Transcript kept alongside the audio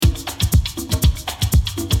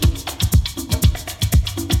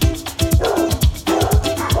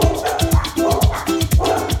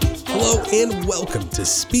and welcome to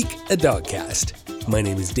Speak a Dogcast. My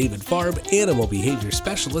name is David Farb, animal behavior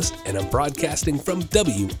specialist, and I'm broadcasting from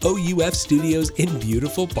WOUF Studios in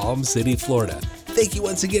beautiful Palm City, Florida. Thank you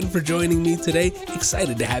once again for joining me today.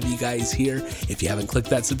 Excited to have you guys here. If you haven't clicked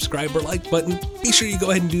that subscribe or like button, be sure you go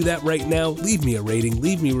ahead and do that right now. Leave me a rating,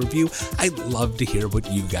 leave me a review. I'd love to hear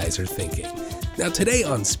what you guys are thinking. Now today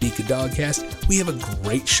on Speak a Dogcast, we have a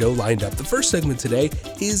great show lined up. The first segment today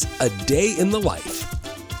is A Day in the Life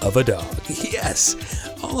of a Dog. Yes,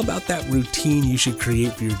 all about that routine you should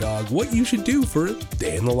create for your dog, what you should do for a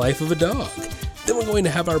day in the life of a dog. Then we're going to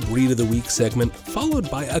have our Breed of the Week segment, followed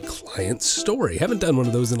by a client story. Haven't done one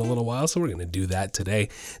of those in a little while, so we're going to do that today.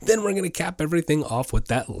 Then we're going to cap everything off with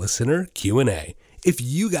that listener Q&A. If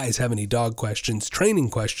you guys have any dog questions, training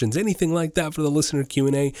questions, anything like that for the listener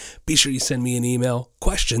Q&A, be sure you send me an email,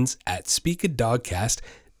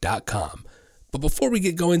 questions@speakadogcast.com. But before we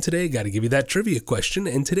get going today, I got to give you that trivia question,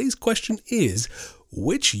 and today's question is,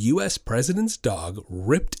 which U.S. president's dog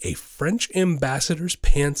ripped a French ambassador's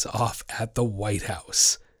pants off at the White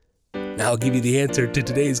House? Now I'll give you the answer to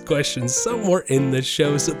today's question somewhere in the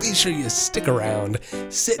show, so be sure you stick around,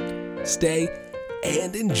 sit, stay,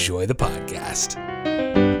 and enjoy the podcast.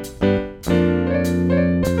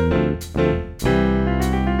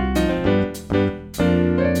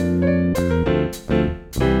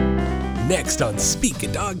 Next on Speak a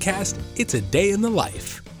Dogcast, it's a day in the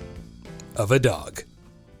life of a dog.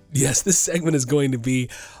 Yes, this segment is going to be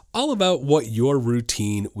all about what your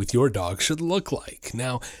routine with your dog should look like.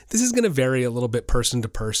 Now, this is going to vary a little bit person to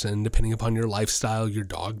person, depending upon your lifestyle, your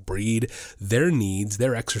dog breed, their needs,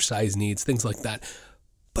 their exercise needs, things like that.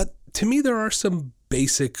 But to me, there are some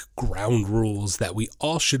basic ground rules that we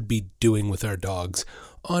all should be doing with our dogs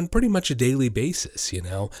on pretty much a daily basis, you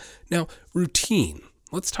know? Now, routine.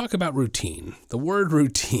 Let's talk about routine. The word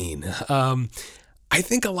routine. I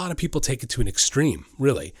think a lot of people take it to an extreme,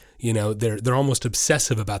 really. You know, they're almost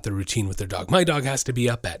obsessive about their routine with their dog. My dog has to be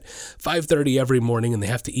up at 5:30 every morning, and they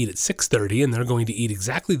have to eat at 6:30, and they're going to eat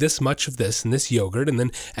exactly this much of this and this yogurt, and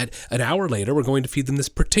then at an hour later, we're going to feed them this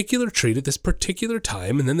particular treat at this particular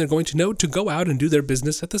time, and then they're going to know to go out and do their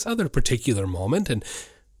business at this other particular moment, and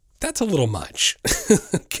that's a little much,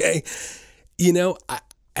 okay? You know,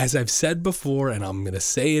 as I've said before, and I'm going to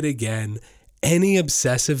say it again, any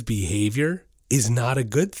obsessive behavior is not a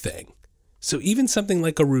good thing. So even something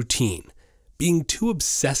like a routine, being too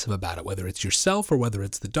obsessive about it, whether it's yourself or whether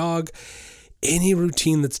it's the dog, any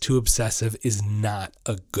routine that's too obsessive is not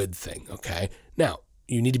a good thing, okay? Now,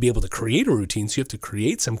 you need to be able to create a routine, so you have to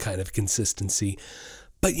create some kind of consistency,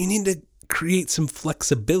 but you need to create some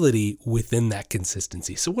flexibility within that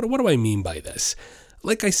consistency. So what do I mean by this?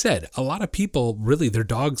 Like I said, a lot of people, really, their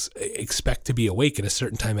dogs expect to be awake at a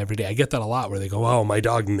certain time every day. I get that a lot where they go, oh, my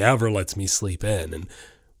dog never lets me sleep in. And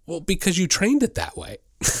well, because you trained it that way.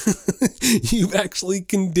 You've actually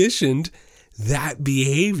conditioned that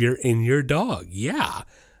behavior in your dog. Yeah.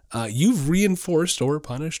 You've reinforced or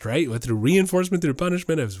punished, right? Through reinforcement, through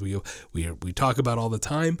punishment, as we talk about all the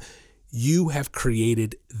time, you have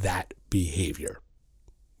created that behavior.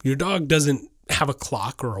 Your dog doesn't have a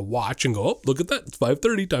clock or a watch and go, oh, look at that, it's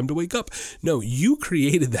 5:30, time to wake up. No, you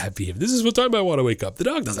created that behavior. This is what time I want to wake up. The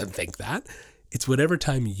dog doesn't think that. It's whatever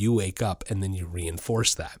time you wake up, and then you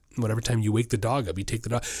reinforce that. Whatever time you wake the dog up, you take the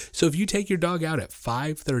dog. So if you take your dog out at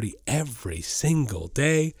 5:30 every single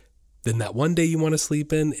day, then that one day you want to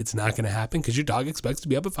sleep in, it's not going to happen because your dog expects to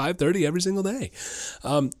be up at 5:30 every single day.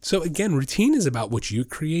 So again, routine is about what you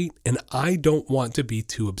create, and I don't want to be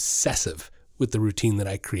too obsessive with the routine that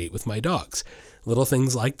I create with my dogs. Little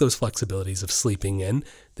things like those flexibilities of sleeping in,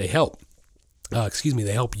 they help.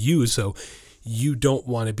 They help you, so you don't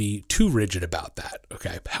want to be too rigid about that,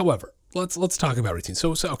 okay? However, let's talk about routine.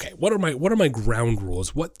 So okay, what are my ground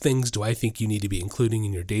rules? What things do I think you need to be including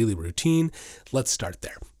in your daily routine? Let's start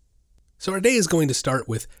there. So our day is going to start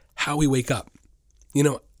with how we wake up. You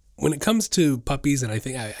know, when it comes to puppies, and I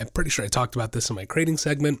think I'm pretty sure I talked about this in my crating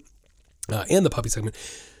segment and the puppy segment,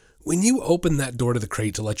 when you open that door to the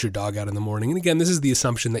crate to let your dog out in the morning, and again, this is the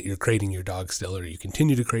assumption that you're crating your dog still, or you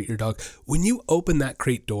continue to crate your dog. When you open that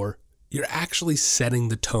crate door, you're actually setting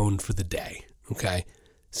the tone for the day, okay?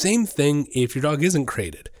 Same thing if your dog isn't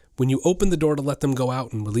crated. When you open the door to let them go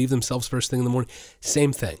out and relieve themselves first thing in the morning,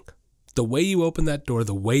 same thing. The way you open that door,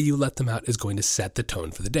 the way you let them out is going to set the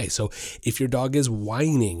tone for the day. So if your dog is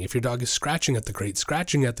whining, if your dog is scratching at the crate,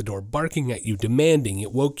 scratching at the door, barking at you, demanding,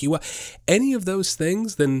 it woke you up, any of those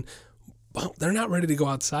things, then well, they're not ready to go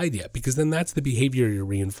outside yet, because then that's the behavior you're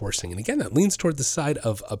reinforcing. And again, that leans toward the side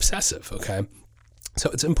of obsessive, okay? So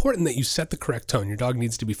it's important that you set the correct tone. Your dog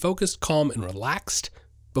needs to be focused, calm, and relaxed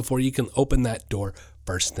before you can open that door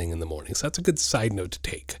first thing in the morning. So that's a good side note to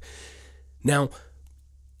take. Now,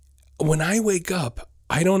 when I wake up,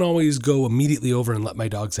 I don't always go immediately over and let my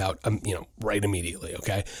dogs out, right immediately,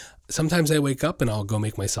 okay? Sometimes I wake up and I'll go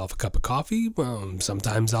make myself a cup of coffee.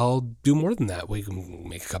 Sometimes I'll do more than that. We can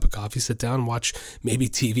make a cup of coffee, sit down, watch maybe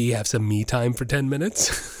TV, have some me time for 10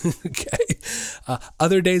 minutes, okay?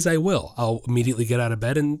 Other days I will. I'll immediately get out of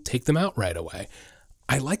bed and take them out right away.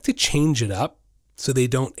 I like to change it up so they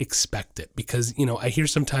don't expect it because, I hear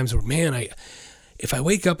sometimes where, if I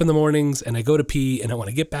wake up in the mornings and I go to pee and I want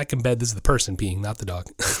to get back in bed, this is the person peeing, not the dog.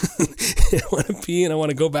 I want to pee and I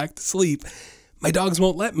want to go back to sleep. My dogs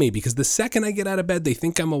won't let me because the second I get out of bed, they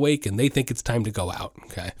think I'm awake and they think it's time to go out,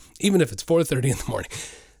 okay? Even if it's 4:30 in the morning.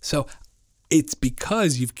 So it's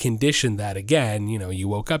because you've conditioned that again, you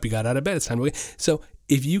woke up, you got out of bed, it's time to wake. So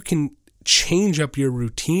if you can change up your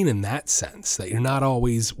routine in that sense, that you're not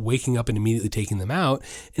always waking up and immediately taking them out,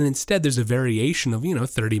 and instead there's a variation of,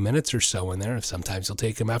 30 minutes or so in there. If sometimes you'll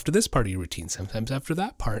take them after this part of your routine, sometimes after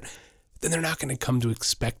that part, then they're not going to come to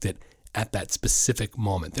expect it at that specific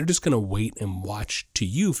moment. They're just going to wait and watch to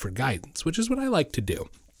you for guidance, which is what I like to do.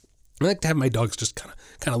 I like to have my dogs just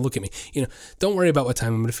kind of look at me. Don't worry about what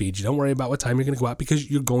time I'm going to feed you. Don't worry about what time you're going to go out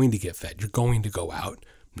because you're going to get fed. You're going to go out.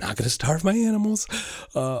 I'm not going to starve my animals.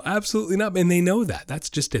 Absolutely not. And they know that. That's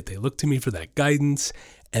just it. They look to me for that guidance.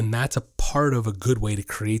 And that's a part of a good way to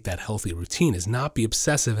create that healthy routine is not be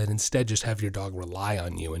obsessive and instead just have your dog rely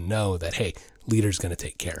on you and know that, hey, leader's going to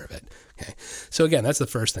take care of it. Okay. So again, that's the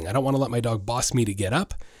first thing. I don't want to let my dog boss me to get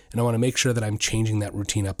up, and I want to make sure that I'm changing that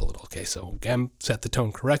routine up a little. Okay. So again, set the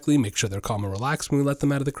tone correctly, make sure they're calm and relaxed when we let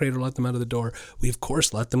them out of the crate or let them out of the door. We of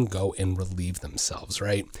course let them go and relieve themselves,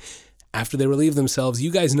 right? After they relieve themselves,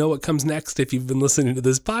 you guys know what comes next. If you've been listening to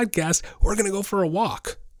this podcast, we're going to go for a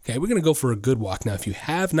walk. Okay, we're going to go for a good walk. Now, if you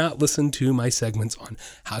have not listened to my segments on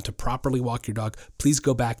how to properly walk your dog, please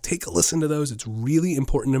go back, take a listen to those. It's really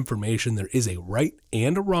important information. There is a right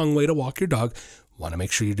and a wrong way to walk your dog. Want to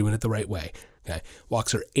make sure you're doing it the right way. Okay,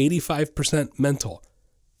 walks are 85% mental,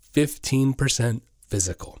 15%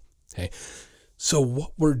 physical. Okay, so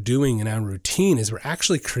what we're doing in our routine is we're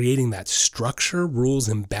actually creating that structure, rules,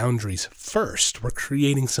 and boundaries first. We're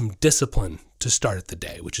creating some discipline to start the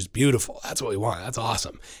day, which is beautiful. That's what we want. That's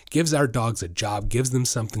awesome. Gives our dogs a job, gives them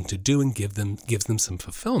something to do, and gives them some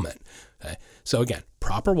fulfillment. Okay? So again,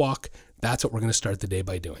 proper walk. That's what we're going to start the day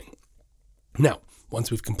by doing. Now,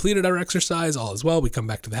 once we've completed our exercise, all is well, we come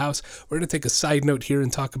back to the house. We're going to take a side note here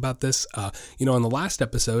and talk about this. On the last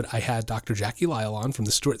episode, I had Dr. Jackie Lyle on from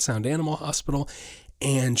the Stuart Sound Animal Hospital,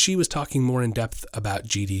 and she was talking more in depth about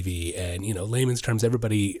GDV and, layman's terms,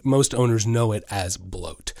 most owners know it as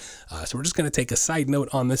bloat. So we're just going to take a side note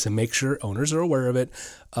on this and make sure owners are aware of it.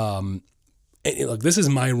 And look, this is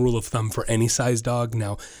my rule of thumb for any size dog.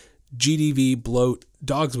 Now, GDV, bloat,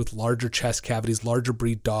 dogs with larger chest cavities, larger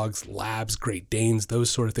breed dogs, labs, Great Danes, those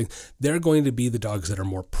sort of things, they're going to be the dogs that are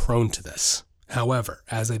more prone to this. However,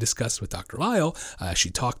 as I discussed with Dr. Lyle, she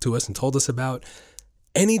talked to us and told us about,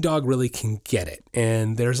 any dog really can get it.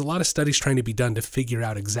 And there's a lot of studies trying to be done to figure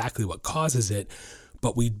out exactly what causes it.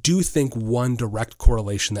 But we do think one direct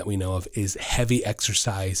correlation that we know of is heavy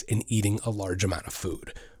exercise and eating a large amount of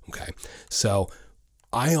food. Okay. So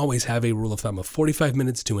I always have a rule of thumb of 45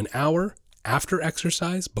 minutes to an hour after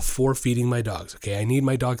exercise before feeding my dogs. Okay. I need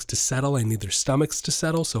my dogs to settle. I need their stomachs to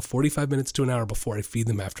settle. So 45 minutes to an hour before I feed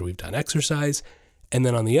them after we've done exercise. And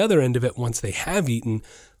then on the other end of it, once they have eaten,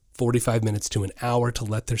 45 minutes to an hour to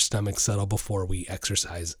let their stomach settle before we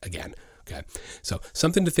exercise again. Okay. So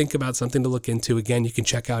something to think about, something to look into. Again, you can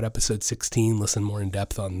check out episode 16, listen more in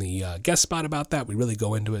depth on the guest spot about that. We really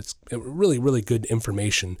go into it. It's really, really good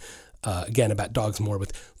information, again, about dogs more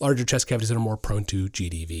with larger chest cavities that are more prone to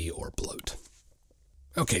GDV or bloat.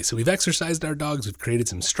 Okay. So we've exercised our dogs. We've created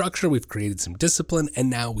some structure. We've created some discipline, and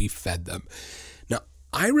now we've fed them.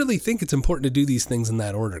 I really think it's important to do these things in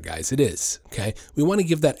that order, guys. It is, okay? We want to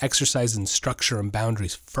give that exercise and structure and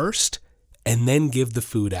boundaries first, and then give the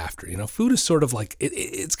food after. Food is sort of like,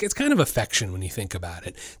 it's kind of affection when you think about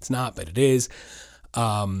it. It's not, but it is.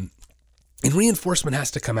 And reinforcement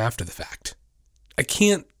has to come after the fact. I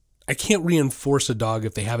can't reinforce a dog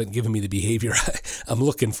if they haven't given me the behavior I'm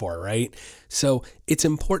looking for, right? So it's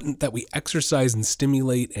important that we exercise and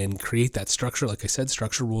stimulate and create that structure. Like I said,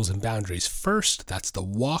 structure, rules, and boundaries first. That's the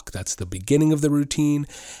walk. That's the beginning of the routine.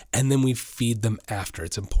 And then we feed them after.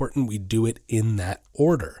 It's important we do it in that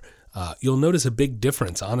order. You'll notice a big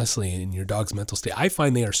difference, honestly, in your dog's mental state. I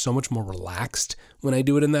find they are so much more relaxed when I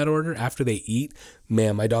do it in that order. After they eat,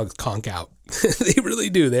 man, my dogs conk out. They really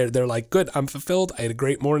do. They're like, good, I'm fulfilled. I had a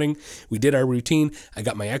great morning. We did our routine. I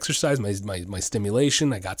got my exercise, my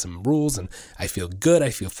stimulation. I got some rules, and I feel good. I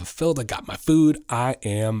feel fulfilled. I got my food. I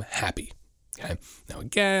am happy. Okay. Now,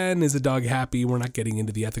 again, is a dog happy? We're not getting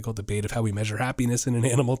into the ethical debate of how we measure happiness in an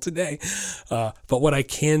animal today. But what I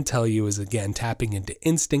can tell you is, again, tapping into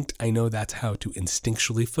instinct. I know that's how to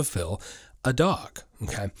instinctually fulfill a dog.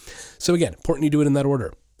 Okay. So again, important you do it in that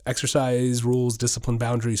order. Exercise, rules, discipline,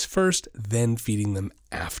 boundaries first, then feeding them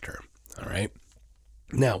after. All right.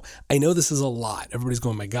 Now, I know this is a lot. Everybody's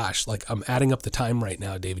going, my gosh, like I'm adding up the time right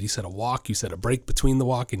now, David. You said a walk, you said a break between the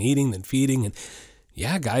walk and eating, then feeding. And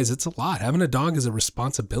yeah, guys, it's a lot. Having a dog is a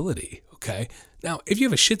responsibility, okay? Now, if you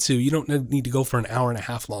have a Shih Tzu, you don't need to go for an hour and a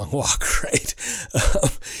half long walk, right?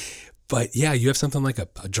 But yeah, you have something like a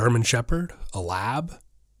German Shepherd, a Lab,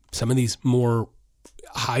 some of these more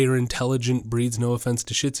higher intelligent breeds, no offense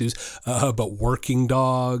to Shih Tzus, but working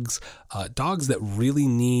dogs, dogs that really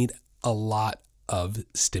need a lot of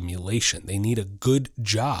stimulation. They need a good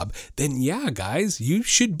job. Then yeah, guys, you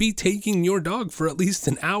should be taking your dog for at least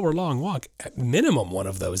an hour-long walk, at minimum one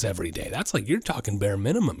of those every day. That's like, you're talking bare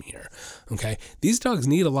minimum here. Okay. These dogs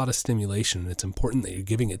need a lot of stimulation, and it's important that you're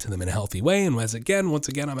giving it to them in a healthy way. And once again,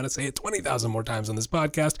 I'm going to say it 20,000 more times on this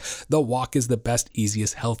podcast. The walk is the best,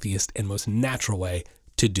 easiest, healthiest, and most natural way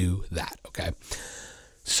to do that. Okay.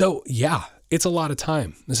 So yeah, it's a lot of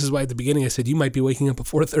time. This is why at the beginning I said, you might be waking up at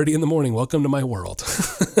 4:30 in the morning. Welcome to my world.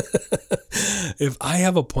 If I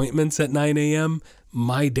have appointments at 9 a.m.,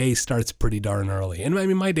 my day starts pretty darn early. And I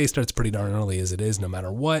mean, my day starts pretty darn early as it is, no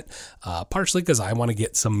matter what, partially because I want to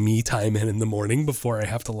get some me time in the morning before I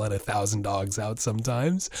have to let 1,000 dogs out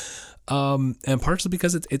sometimes. And partially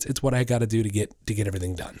because it's what I got to do to get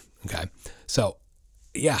everything done. Okay. So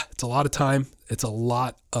yeah, it's a lot of time. It's a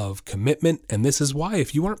lot of commitment. And this is why,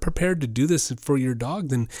 if you aren't prepared to do this for your dog,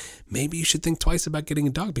 then maybe you should think twice about getting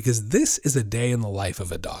a dog, because this is a day in the life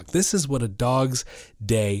of a dog. This is what a dog's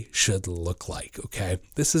day should look like. Okay.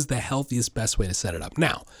 This is the healthiest, best way to set it up.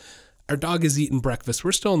 Now, our dog is eating breakfast.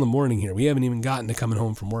 We're still in the morning here. We haven't even gotten to coming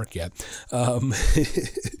home from work yet.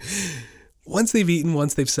 Once they've eaten,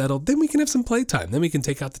 once they've settled, then we can have some playtime. Then we can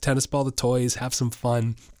take out the tennis ball, the toys, have some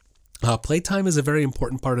fun. Playtime is a very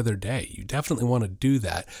important part of their day. You definitely want to do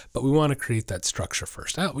that, but we want to create that structure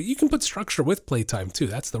first. You can put structure with playtime too.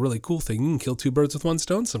 That's the really cool thing. You can kill two birds with one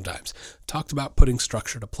stone sometimes. Talked about putting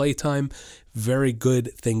structure to playtime. Very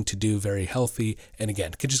good thing to do, very healthy. And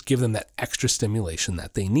again, could just give them that extra stimulation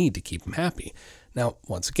that they need to keep them happy. Now,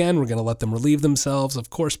 once again, we're going to let them relieve themselves, of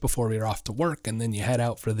course, before we're off to work, and then you head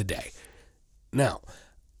out for the day. Now,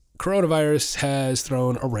 coronavirus has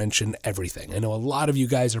thrown a wrench in everything. I know a lot of you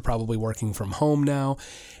guys are probably working from home now,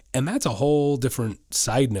 and that's a whole different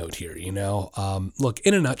side note here, you know. Look,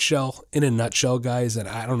 in a nutshell, guys, and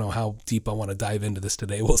I don't know how deep I want to dive into this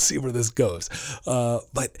today. We'll see where this goes.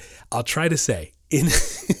 But I'll try to say, in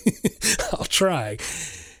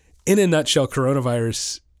a nutshell,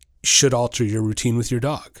 coronavirus should alter your routine with your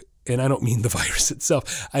dog. And I don't mean the virus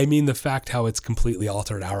itself. I mean the fact how it's completely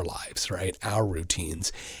altered our lives, right? Our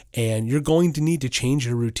routines. And you're going to need to change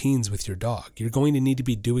your routines with your dog. You're going to need to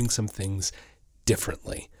be doing some things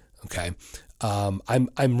differently, okay?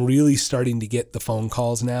 I'm really starting to get the phone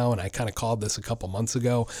calls now, and I kind of called this a couple months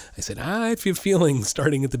ago. I said, I have a feeling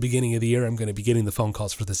starting at the beginning of the year, I'm going to be getting the phone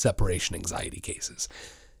calls for the separation anxiety cases.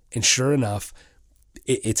 And sure enough,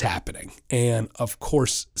 it's happening. And of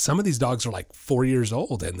course, some of these dogs are like 4 years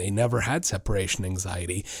old and they never had separation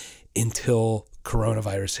anxiety until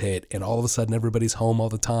coronavirus hit. And all of a sudden, everybody's home all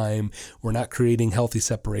the time. We're not creating healthy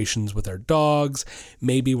separations with our dogs.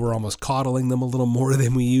 Maybe we're almost coddling them a little more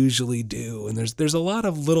than we usually do. And there's a lot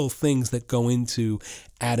of little things that go into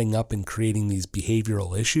adding up and creating these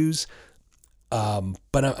behavioral issues.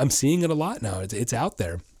 But I'm seeing it a lot now. It's out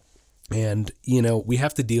there. And, you know, we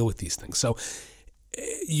have to deal with these things. So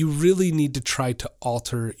you really need to try to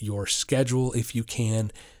alter your schedule if you can.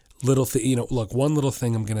 Look, one little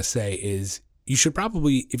thing I'm going to say is you should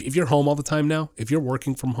probably, if you're home all the time now, if you're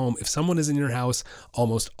working from home, if someone is in your house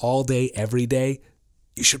almost all day, every day,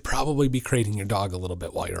 you should probably be crating your dog a little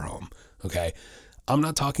bit while you're home. Okay. I'm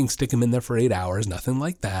not talking stick them in there for 8 hours, nothing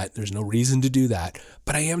like that. There's no reason to do that.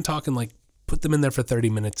 But I am talking like put them in there for 30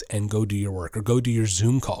 minutes and go do your work or go do your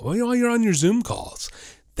Zoom call. Well, while you're on your Zoom calls,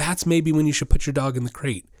 that's maybe when you should put your dog in the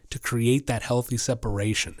crate to create that healthy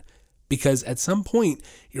separation. Because at some point,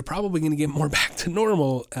 you're probably going to get more back to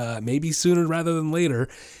normal, maybe sooner rather than later,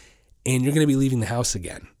 and you're going to be leaving the house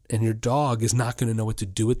again. And your dog is not going to know what to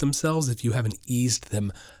do with themselves if you haven't eased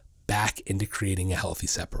them back into creating a healthy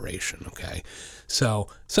separation, okay? So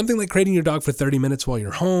something like crating your dog for 30 minutes while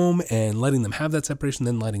you're home and letting them have that separation,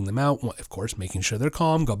 then letting them out, of course, making sure they're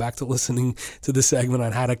calm. Go back to listening to the segment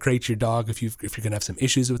on how to crate your dog if you're going to have some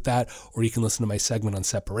issues with that, or you can listen to my segment on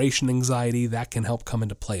separation anxiety. That can help come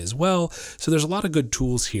into play as well. So there's a lot of good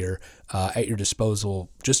tools here at your disposal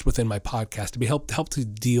just within my podcast to be help to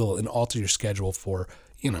deal and alter your schedule for,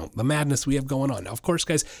 the madness we have going on. Now, of course,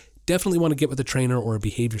 guys, definitely want to get with a trainer or a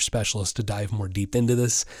behavior specialist to dive more deep into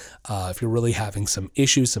this. If you're really having some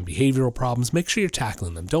issues, some behavioral problems, make sure you're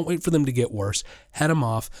tackling them. Don't wait for them to get worse. Head them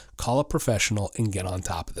off, call a professional, and get on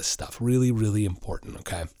top of this stuff. Really, really important,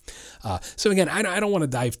 okay? So again, I don't want to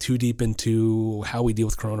dive too deep into how we deal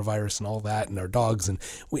with coronavirus and all that and our dogs. And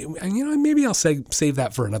maybe I'll save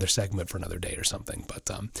that for another segment for another day or something. But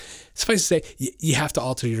suffice to say, you have to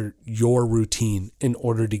alter your routine in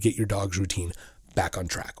order to get your dog's routine back on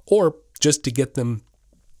track, or just to get them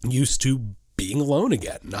used to being alone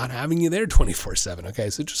again, not having you there 24/7. Okay,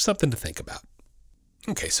 so just something to think about.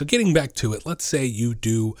 Okay, so getting back to it, let's say you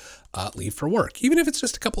do leave for work, even if it's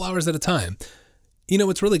just a couple hours at a time.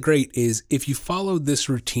 What's really great is if you follow this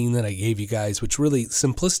routine that I gave you guys, which really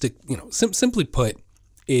simplistic, simply put,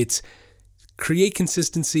 it's create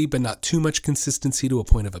consistency, but not too much consistency to a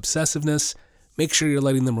point of obsessiveness. Make sure you're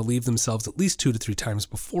letting them relieve themselves at least 2 to 3 times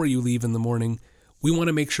before you leave in the morning. We want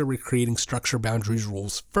to make sure we're creating structure, boundaries,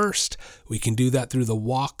 rules first. We can do that through the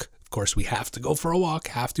walk. Of course, we have to go for a walk.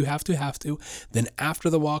 Have to. Then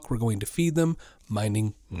after the walk, we're going to feed them,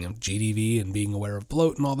 minding, GDV and being aware of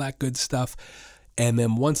bloat and all that good stuff. And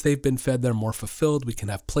then once they've been fed, they're more fulfilled. We can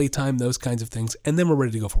have playtime, those kinds of things. And then we're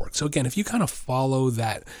ready to go for work. So again, if you kind of follow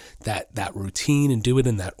that routine and do it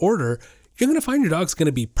in that order, you're going to find your dog's going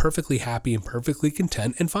to be perfectly happy and perfectly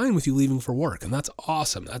content and fine with you leaving for work. And that's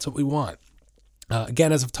awesome. That's what we want.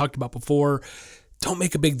 Again, as I've talked about before, don't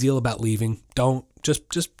make a big deal about leaving. Don't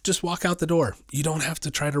just walk out the door. You don't have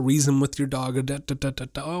to try to reason with your dog.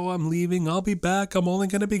 Oh, I'm leaving. I'll be back. I'm only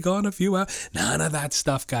going to be gone a few hours. None of that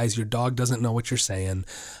stuff, guys. Your dog doesn't know what you're saying.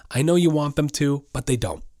 I know you want them to, but they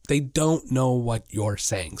don't. They don't know what you're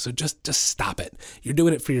saying. So just stop it. You're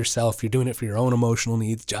doing it for yourself. You're doing it for your own emotional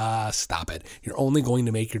needs. Just stop it. You're only going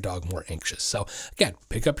to make your dog more anxious. So again,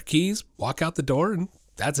 pick up your keys, walk out the door, and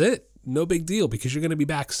that's it. No big deal, because you're going to be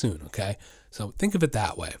back soon, okay? So think of it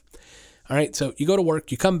that way. All right, so you go to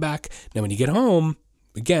work, you come back. Now, when you get home,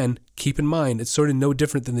 again, keep in mind, it's sort of no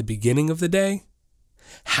different than the beginning of the day.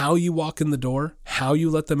 How you walk in the door, how you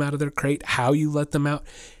let them out of their crate, how you let them out,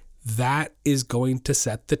 that is going to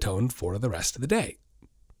set the tone for the rest of the day.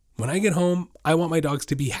 When I get home, I want my dogs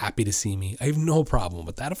to be happy to see me. I have no problem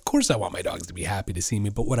with that. Of course, I want my dogs to be happy to see me,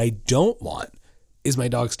 but what I don't want is my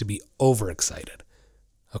dogs to be overexcited.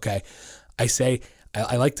 Okay,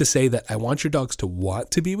 I like to say that I want your dogs to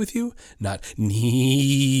want to be with you, not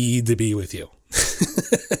need to be with you.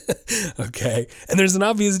 Okay, and there's an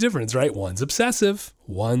obvious difference, right? One's obsessive,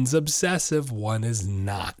 one is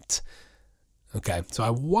not. Okay, so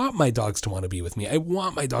I want my dogs to want to be with me. I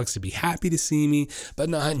want my dogs to be happy to see me, but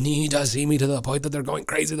not need to see me to the point that they're going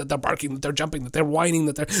crazy, that they're barking, that they're jumping, that they're whining,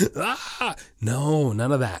 that they're No,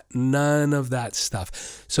 none of that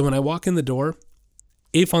stuff. So when I walk in the door,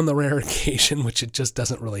 if on the rare occasion, which it just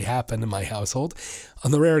doesn't really happen in my household,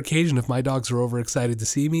 on the rare occasion, if my dogs are overexcited to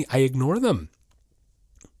see me, I ignore them.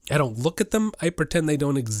 I don't look at them. I pretend they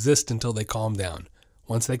don't exist until they calm down.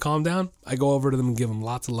 Once they calm down, I go over to them and give them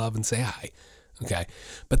lots of love and say hi. Okay,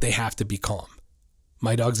 but they have to be calm.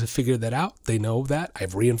 My dogs have figured that out. They know that.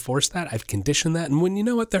 I've reinforced that. I've conditioned that. And when you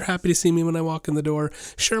know what, they're happy to see me when I walk in the door.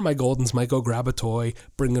 Sure, my Goldens might go grab a toy,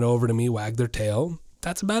 bring it over to me, wag their tail.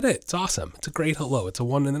 That's about it. It's awesome. It's a great hello. It's a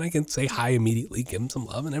one, and then I can say hi immediately, give them some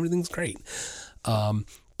love, and everything's great.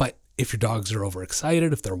 But if your dogs are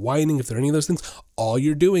overexcited, if they're whining, if they're any of those things, all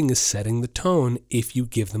you're doing is setting the tone if you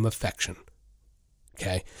give them affection.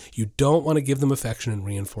 Okay? You don't want to give them affection and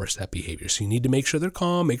reinforce that behavior. So you need to make sure they're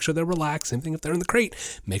calm, make sure they're relaxed. Same thing if they're in the crate.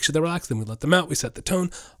 Make sure they're relaxed. Then we let them out. We set the tone.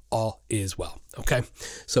 All is well. Okay?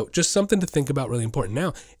 So just something to think about, really important.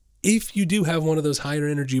 Now, if you do have one of those higher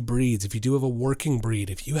energy breeds, if you do have a working breed,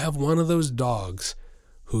 if you have one of those dogs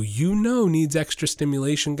who you know needs extra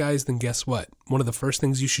stimulation, guys, then guess what? One of the first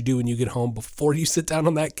things you should do when you get home before you sit down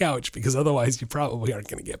on that couch, because otherwise you probably aren't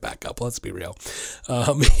going to get back up. Let's be real.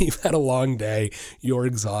 You've had a long day. You're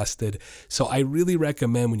exhausted. So I really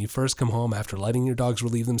recommend when you first come home after letting your dogs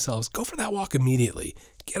relieve themselves, go for that walk immediately.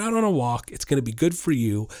 Get out on a walk. It's going to be good for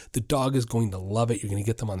you. The dog is going to love it. You're going to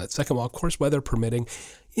get them on that second walk, of course, weather permitting.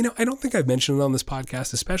 I don't think I've mentioned it on this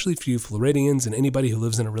podcast, especially for you Floridians and anybody who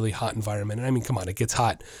lives in a really hot environment. And I mean, come on, it gets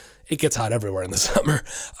hot. It gets hot everywhere in the summer.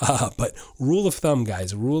 But rule of thumb,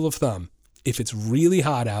 guys, rule of thumb. If it's really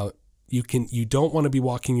hot out, you don't want to be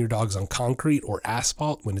walking your dogs on concrete or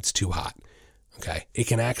asphalt when it's too hot. Okay. It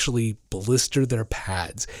can actually blister their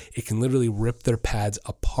pads. It can literally rip their pads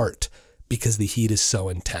apart because the heat is so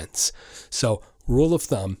intense. So rule of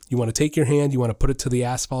thumb, you want to take your hand, you want to put it to the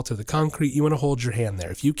asphalt or the concrete, you want to hold your hand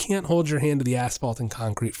there. If you can't hold your hand to the asphalt and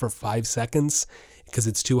concrete for 5 seconds because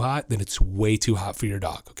it's too hot, then it's way too hot for your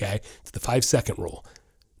dog, okay? It's the 5-second rule.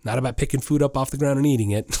 Not about picking food up off the ground and eating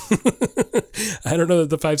it. I don't know that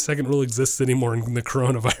the 5-second rule exists anymore in the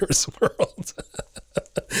coronavirus world.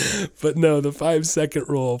 But no, the 5-second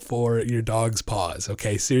rule for your dog's paws.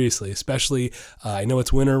 Okay, seriously, especially, I know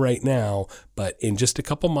it's winter right now, but in just a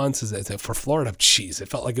couple months, for Florida, geez, it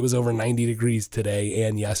felt like it was over 90 degrees today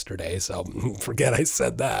and yesterday. So forget I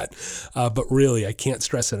said that. But really, I can't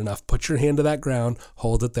stress it enough. Put your hand to that ground,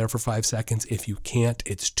 hold it there for 5 seconds. If you can't,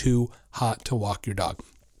 it's too hot to walk your dog.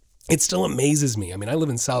 It still amazes me. I mean, I live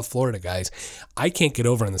in South Florida, guys. I can't get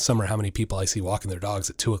over in the summer how many people I see walking their dogs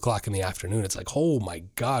at 2 o'clock in the afternoon. It's like, oh my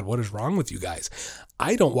God, what is wrong with you guys?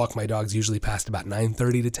 I don't walk my dogs usually past about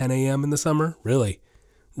 9:30 to 10 a.m. in the summer.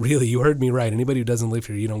 Really, you heard me right. Anybody who doesn't live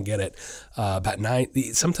here, you don't get it. About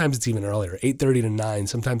 9, sometimes it's even earlier, 8:30 to 9.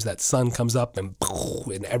 Sometimes that sun comes up and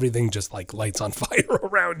everything just like lights on fire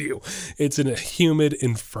around you. It's in a humid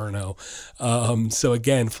inferno. So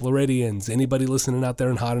again, Floridians, anybody listening out there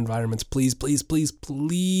in hot environments, please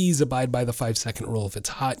abide by the 5-second rule. If it's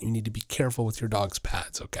hot, you need to be careful with your dog's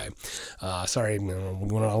pads, okay? Sorry, we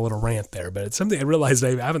went on a little rant there, but it's something I realized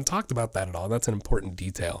I haven't talked about that at all. That's an important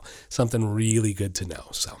detail, something really good to know.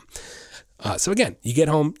 So again, you get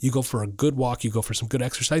home, you go for a good walk, you go for some good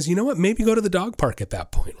exercise. You know what? Maybe go to the dog park at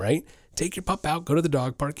that point, right? Take your pup out, go to the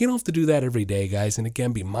dog park. You don't have to do that every day, guys. And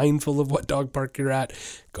again, be mindful of what dog park you're at.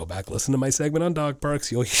 Go back, listen to my segment on dog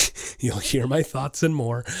parks. You'll hear my thoughts and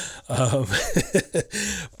more.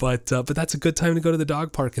 But that's a good time to go to the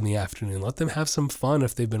dog park in the afternoon. Let them have some fun.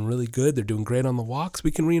 If they've been really good, they're doing great on the walks,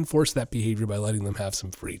 we can reinforce that behavior by letting them have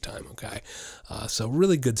some free time, okay? So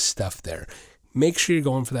really good stuff there. Make sure you're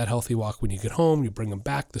going for that healthy walk when you get home. You bring them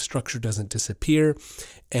back. The structure doesn't disappear.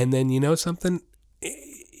 And then, you know something?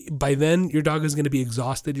 By then, your dog is going to be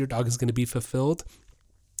exhausted. Your dog is going to be fulfilled.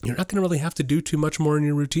 You're not going to really have to do too much more in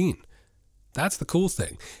your routine. That's the cool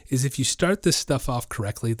thing, is if you start this stuff off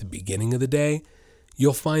correctly at the beginning of the day,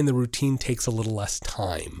 you'll find the routine takes a little less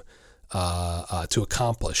time to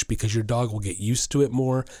accomplish, because your dog will get used to it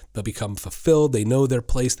more. They'll become fulfilled. They know their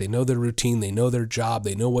place. They know their routine. They know their job.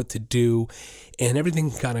 They know what to do, and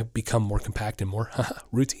everything can kind of become more compact and more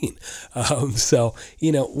routine. So,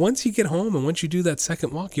 once you get home and once you do that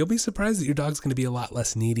second walk, you'll be surprised that your dog's going to be a lot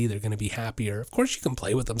less needy. They're going to be happier. Of course, you can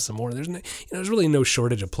play with them some more. There's really no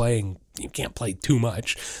shortage of playing. You can't play too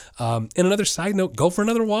much. And another side note, go for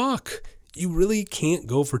another walk. You really can't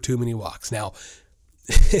go for too many walks. Now,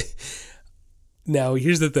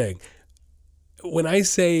 here's the thing. When I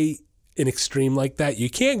say an extreme like that, you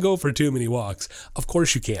can't go for too many walks. Of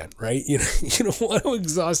course you can, right? You don't want to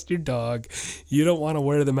exhaust your dog. You don't want to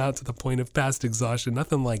wear them out to the point of past exhaustion,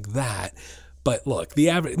 nothing like that. But look,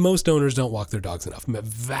 most owners don't walk their dogs enough.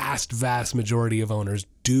 Vast majority of owners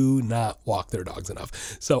do not walk their dogs enough.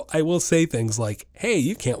 So I will say things like, hey,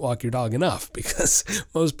 you can't walk your dog enough, because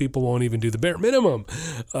most people won't even do the bare minimum.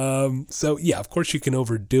 So yeah, of course you can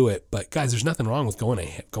overdo it, but guys, there's nothing wrong with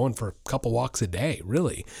going for a couple walks a day,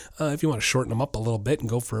 really. If you want to shorten them up a little bit and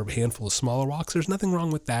go for a handful of smaller walks, there's nothing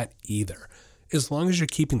wrong with that either. As long as you're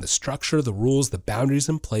keeping the structure, the rules, the boundaries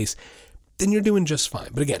in place, then you're doing just fine.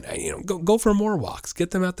 But again, go for more walks. Get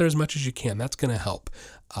them out there as much as you can. That's going to help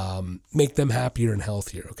make them happier and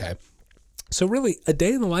healthier, okay? So really, a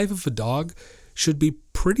day in the life of a dog should be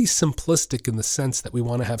pretty simplistic in the sense that we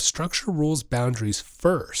want to have structure, rules, boundaries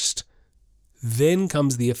first. Then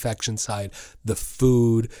comes the affection side, the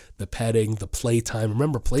food, the petting, the playtime.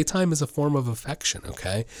 Remember, playtime is a form of affection,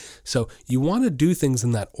 okay? So you want to do things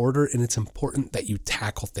in that order, and it's important that you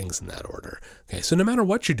tackle things in that order, okay? So no matter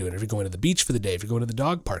what you're doing, if you're going to the beach for the day, if you're going to the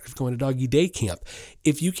dog park, if you're going to doggy day camp,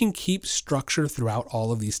 if you can keep structure throughout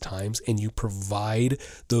all of these times and you provide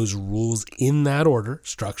those rules in that order,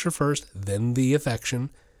 structure first, then the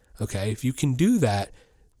affection, okay? If you can do that,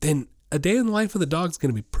 then a day in the life of the dog is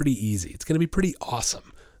going to be pretty easy. It's going to be pretty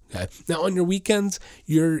awesome. Okay. Now on your weekends,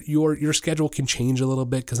 your schedule can change a little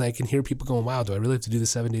bit, because I can hear people going, wow, do I really have to do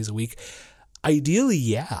this 7 days a week? Ideally,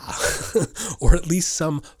 yeah, or at least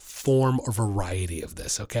some form or variety of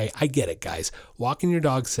this. Okay. I get it, guys. Walking your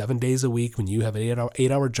dog 7 days a week when you have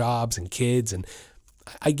 8 hour jobs and kids, and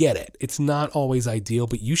I get it. It's not always ideal,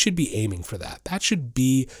 but you should be aiming for that. That should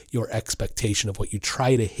be your expectation of what you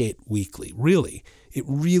try to hit weekly. Really, it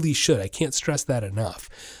really should. I can't stress that enough.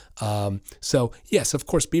 So yes, of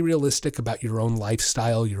course, be realistic about your own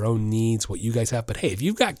lifestyle, your own needs, what you guys have. But hey, if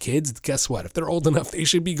you've got kids, guess what? If they're old enough, they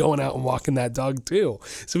should be going out and walking that dog too.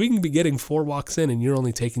 So we can be getting 4 walks in and you're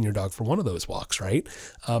only taking your dog for one of those walks, right?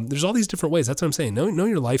 There's all these different ways. That's what I'm saying. Know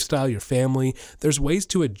your lifestyle, your family. There's ways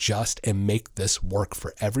to adjust and make this work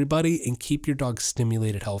for everybody and keep your dog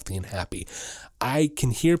stimulated, healthy, and happy. I can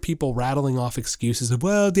hear people rattling off excuses of,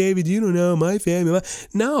 well, David, you don't know my family.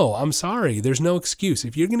 No, I'm sorry. There's no excuse.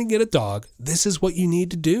 If you're going to get a dog, this is what you need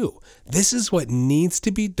to do. This is what needs to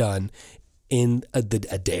be done in a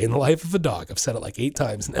day in the life of a dog. I've said it like 8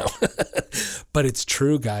 times now. But it's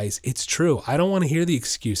true, guys. It's true. I don't want to hear the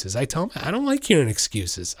excuses. I tell them, I don't like hearing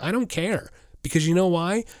excuses. I don't care. Because you know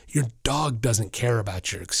why? Your dog doesn't care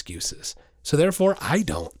about your excuses. So therefore, I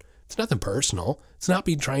don't. It's nothing personal. It's not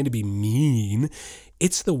me trying to be mean.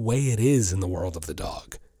 It's the way it is in the world of the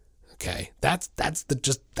dog. Okay, that's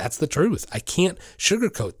the truth. I can't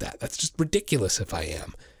sugarcoat that. That's just ridiculous if I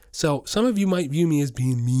am. So some of you might view me as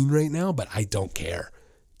being mean right now, but I don't care.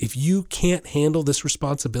 If you can't handle this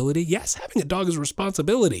responsibility, yes, having a dog is a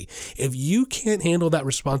responsibility. If you can't handle that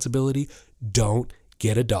responsibility, don't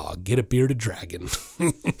get a dog, get a bearded dragon,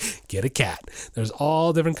 get a cat. There's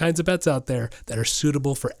all different kinds of pets out there that are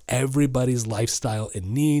suitable for everybody's lifestyle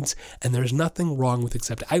and needs. And there's nothing wrong with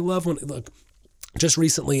accepting. I love look, just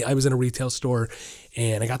recently I was in a retail store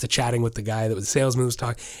and I got to chatting with the guy that was the salesman was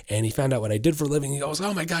talking, and he found out what I did for a living. He goes,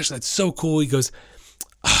 oh my gosh, that's so cool. He goes,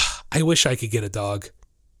 I wish I could get a dog.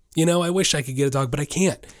 I wish I could get a dog, but I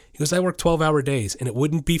can't. He goes, I work 12-hour days and it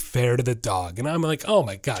wouldn't be fair to the dog. And I'm like, oh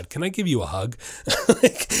my God, can I give you a hug?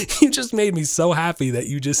 You just made me so happy that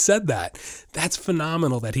you just said that. That's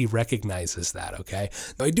phenomenal that he recognizes that, okay?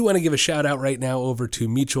 Now, I do want to give a shout out right now over to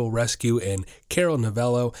Mutual Rescue and Carol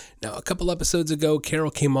Novello. Now, a couple episodes ago,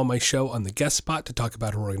 Carol came on my show on the guest spot to talk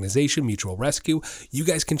about her organization, Mutual Rescue. You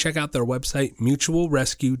guys can check out their website,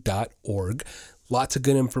 mutualrescue.org. Lots of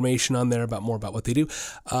good information on there about what they do.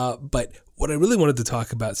 But what I really wanted to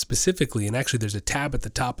talk about specifically, and actually there's a tab at the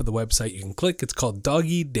top of the website you can click, it's called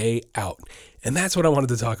Doggy Day Out. And that's what I wanted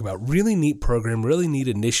to talk about. Really neat program, really neat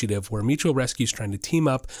initiative where Mutual Rescue is trying to team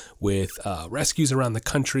up with rescues around the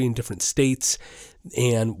country in different states.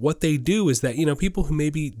 And what they do is that, people who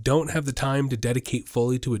maybe don't have the time to dedicate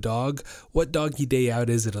fully to a dog, what Doggy Day Out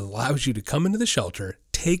is, it allows you to come into the shelter,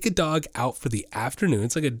 take a dog out for the afternoon.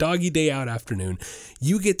 It's like a doggy day out afternoon.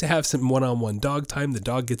 You get to have some one-on-one dog time. The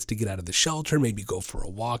dog gets to get out of the shelter, maybe go for a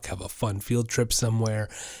walk, have a fun field trip somewhere,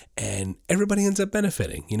 and everybody ends up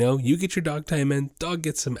benefiting. You get your dog time in, dog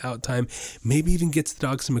gets some out time, maybe even gets the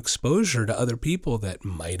dog some exposure to other people that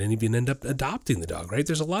might even end up adopting the dog, right?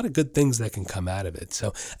 There's a lot of good things that can come out of it.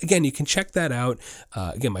 So again, you can check that out.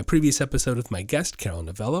 Again, my previous episode with my guest, Carol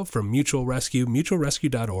Novello from Mutual Rescue,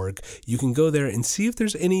 mutualrescue.org. You can go there and see if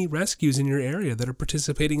there's any rescues in your area that are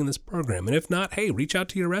participating in this program. And if not, hey, reach out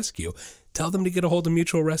to your rescue. Tell them to get a hold of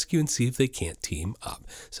Mutual Rescue and see if they can't team up.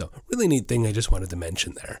 So really neat thing I just wanted to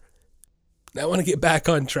mention there. Now I want to get back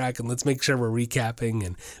on track and let's make sure we're recapping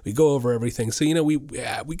and we go over everything. So, we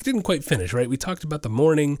didn't quite finish, right? We talked about the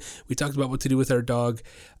morning. We talked about what to do with our dog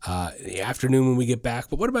the afternoon when we get back.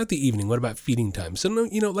 But what about the evening? What about feeding time? So,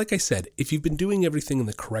 like I said, if you've been doing everything in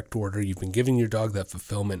the correct order, you've been giving your dog that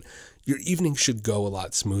fulfillment, your evening should go a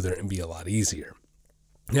lot smoother and be a lot easier.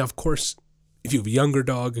 Now, of course, if you have a younger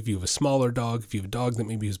dog, if you have a smaller dog, if you have a dog that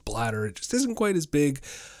maybe his bladder, it just isn't quite as big,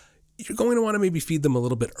 you're going to want to maybe feed them a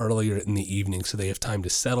little bit earlier in the evening so they have time to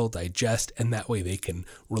settle, digest, and that way they can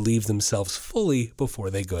relieve themselves fully before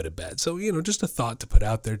they go to bed. So, just a thought to put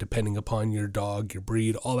out there depending upon your dog, your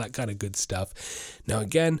breed, all that kind of good stuff. Now,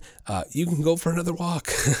 again, you can go for another walk.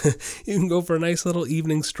 You can go for a nice little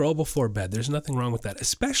evening stroll before bed. There's nothing wrong with that,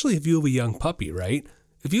 especially if you have a young puppy, right?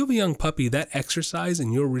 If you have a young puppy, that exercise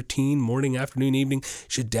in your routine, morning, afternoon, evening,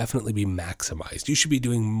 should definitely be maximized. You should be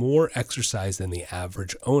doing more exercise than the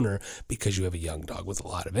average owner because you have a young dog with a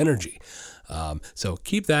lot of energy. So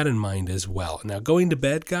keep that in mind as well. Now, going to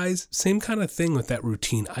bed, guys, same kind of thing with that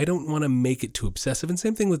routine. I don't want to make it too obsessive, and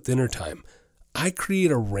same thing with dinner time. I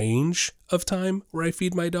create a range of time where I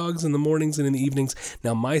feed my dogs in the mornings and in the evenings.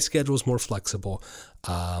 Now, my schedule is more flexible.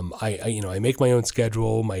 I make my own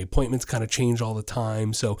schedule. My appointments kind of change all the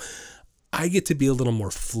time. So I get to be a little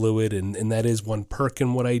more fluid, and that is one perk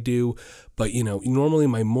in what I do. But, normally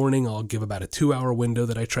my morning, I'll give about a 2-hour window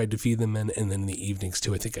that I tried to feed them in, and then in the evenings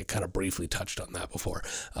too. I think I kind of briefly touched on that before.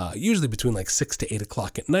 Usually between like 6 to 8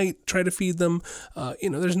 o'clock at night, try to feed them.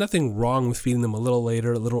 There's nothing wrong with feeding them a little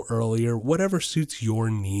later, a little earlier, whatever suits your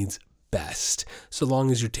needs best, so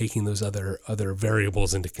long as you're taking those other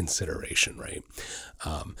variables into consideration, right?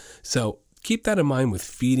 So keep that in mind with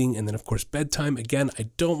feeding. And then, of course, bedtime. Again, I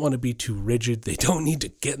don't want to be too rigid. They don't need to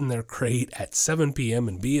get in their crate at 7 p.m.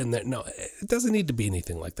 and be in there. No, it doesn't need to be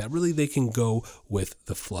anything like that. Really, they can go with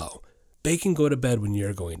the flow. They can go to bed when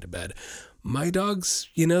you're going to bed. My dogs,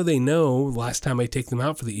 they know last time I take them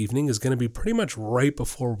out for the evening is going to be pretty much right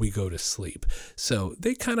before we go to sleep. So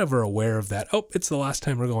they kind of are aware of that. Oh, it's the last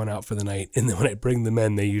time we're going out for the night. And then when I bring them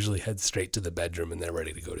in, they usually head straight to the bedroom and they're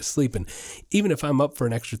ready to go to sleep. And even if I'm up for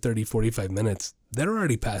an extra 30, 45 minutes, they're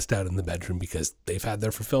already passed out in the bedroom because they've had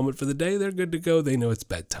their fulfillment for the day. They're good to go. They know it's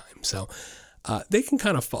bedtime. So they can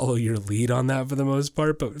kind of follow your lead on that for the most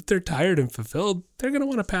part, but if they're tired and fulfilled, they're going to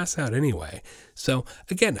want to pass out anyway. So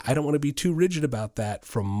again, I don't want to be too rigid about that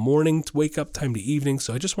from morning to wake up time to evening.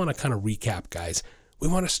 So I just want to kind of recap, guys. We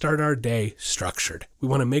want to start our day structured. We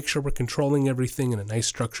want to make sure we're controlling everything in a nice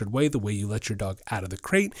structured way, the way you let your dog out of the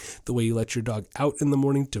crate, the way you let your dog out in the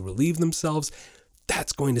morning to relieve themselves.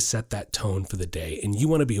 That's going to set that tone for the day. And you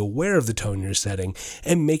want to be aware of the tone you're setting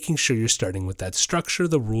and making sure you're starting with that structure,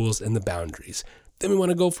 the rules, and the boundaries. Then we want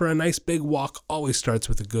to go for a nice big walk. Always starts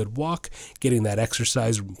with a good walk, getting that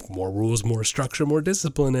exercise, more rules, more structure, more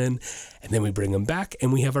discipline in. And then we bring them back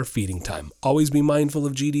and we have our feeding time. Always be mindful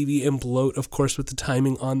of GDV and bloat, of course, with the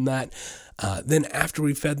timing on that. Then after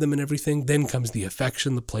we fed them and everything, then comes the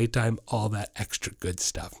affection, the playtime, all that extra good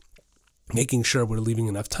stuff. Making sure we're leaving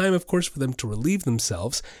enough time, of course, for them to relieve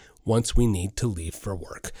themselves once we need to leave for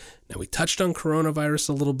work. Now, we touched on coronavirus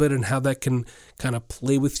a little bit and how that can kind of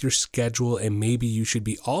play with your schedule, and maybe you should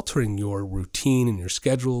be altering your routine and your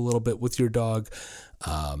schedule a little bit with your dog.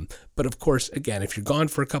 But of course, again, if you're gone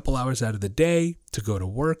for a couple hours out of the day to go to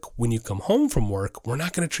work, when you come home from work, we're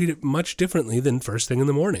not going to treat it much differently than first thing in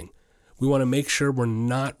the morning. We want to make sure we're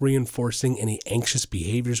not reinforcing any anxious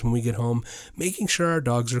behaviors when we get home, making sure our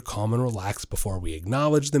dogs are calm and relaxed before we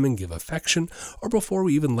acknowledge them and give affection, or before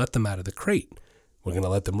we even let them out of the crate. We're going to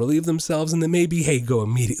let them relieve themselves and then maybe, go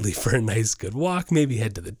immediately for a nice good walk, maybe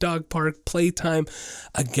head to the dog park, playtime.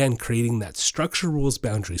 Again, creating that structure, rules,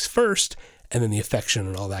 boundaries first, and then the affection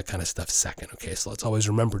and all that kind of stuff second. Okay, so let's always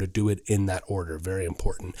remember to do it in that order. Very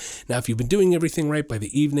important. Now, if you've been doing everything right by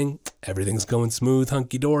the evening, everything's going smooth,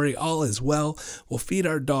 hunky-dory, all is well. We'll feed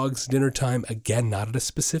our dogs dinner time, again, not at a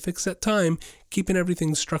specific set time, keeping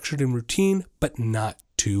everything structured and routine, but not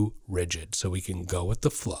too rigid, so we can go with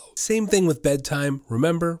the flow. Same thing with bedtime.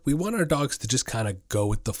 Remember, we want our dogs to just kind of go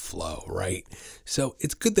with the flow, right? So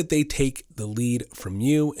it's good that they take the lead from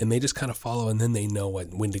you and they just kind of follow, and then they know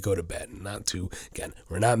when to go to bed.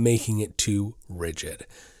 We're not making it too rigid.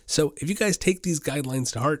 So if you guys take these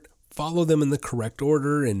guidelines to heart, follow them in the correct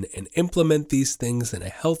order and implement these things in a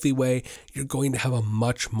healthy way, you're going to have a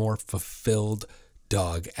much more fulfilled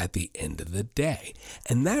dog at the end of the day.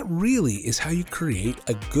 And that really is how you create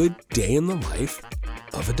a good day in the life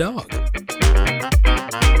of a dog.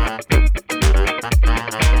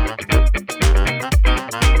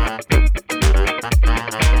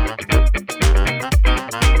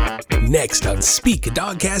 Next on Speak a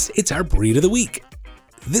Dogcast, it's our breed of the week.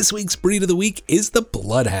 This week's breed of the week is the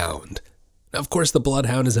Bloodhound. Now, of course, the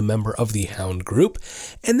Bloodhound is a member of the Hound group,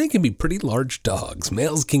 and they can be pretty large dogs.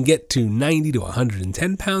 Males can get to 90 to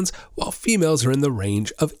 110 pounds, while females are in the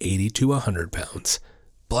range of 80 to 100 pounds.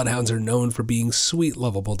 Bloodhounds are known for being sweet,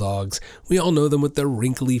 lovable dogs. We all know them with their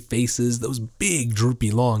wrinkly faces, those big,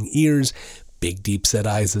 droopy, long ears, big, deep-set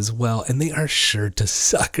eyes as well, and they are sure to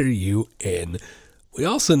sucker you in. We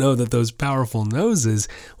also know that those powerful noses,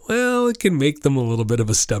 well, it can make them a little bit of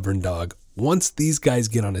a stubborn dog. Once these guys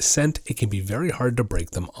get on a scent, it can be very hard to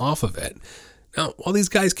break them off of it. Now, while these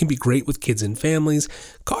guys can be great with kids and families,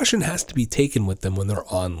 caution has to be taken with them when they're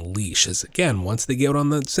on leash, as again, once they get on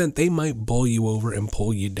the scent, they might bowl you over and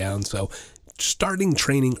pull you down. So starting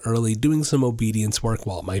training early, doing some obedience work,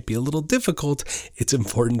 while it might be a little difficult, it's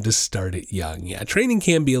important to start it young. Yeah, training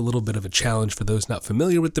can be a little bit of a challenge for those not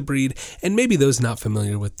familiar with the breed, and maybe those not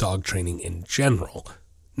familiar with dog training in general.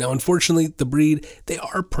 Now, unfortunately, the breed, they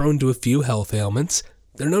are prone to a few health ailments.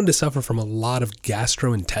 They're known to suffer from a lot of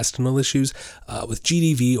gastrointestinal issues, with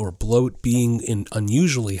GDV or bloat being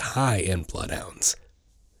unusually high in bloodhounds.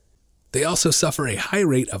 They also suffer a high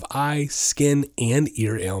rate of eye, skin, and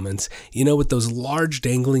ear ailments. With those large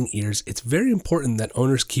dangling ears, it's very important that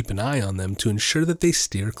owners keep an eye on them to ensure that they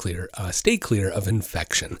stay clear of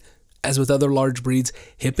infection. As with other large breeds,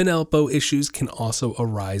 hip and elbow issues can also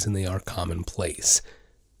arise, and they are commonplace.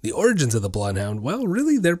 The origins of the bloodhound, well,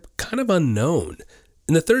 really, they're kind of unknown.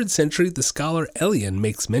 In the 3rd century, the scholar Elian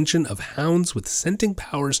makes mention of hounds with scenting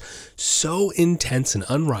powers so intense and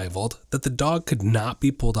unrivaled that the dog could not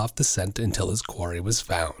be pulled off the scent until his quarry was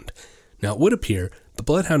found. Now, it would appear the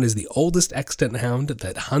bloodhound is the oldest extant hound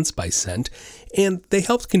that hunts by scent, and they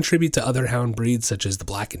helped contribute to other hound breeds such as the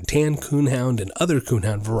black and tan coonhound and other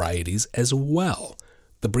coonhound varieties as well.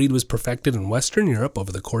 The breed was perfected in Western Europe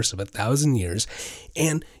over the course of 1,000 years,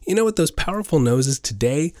 and with those powerful noses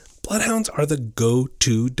today, bloodhounds are the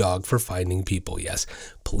go-to dog for finding people. Yes,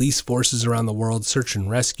 police forces around the world, search and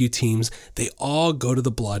rescue teams, they all go to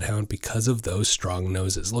the bloodhound because of those strong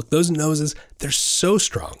noses. Look, those noses, they're so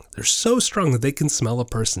strong. They're so strong that they can smell a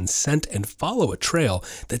person's scent and follow a trail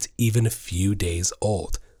that's even a few days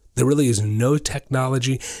old. There really is no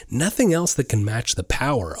technology, nothing else that can match the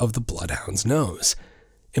power of the bloodhound's nose.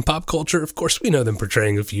 In pop culture, of course, we know them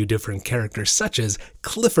portraying a few different characters such as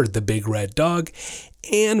Clifford the Big Red Dog,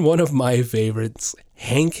 and one of my favorites,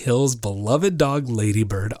 Hank Hill's beloved dog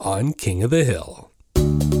Ladybird on King of the Hill.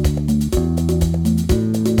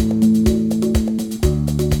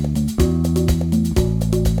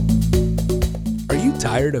 Are you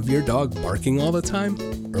tired of your dog barking all the time?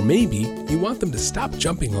 Or maybe you want them to stop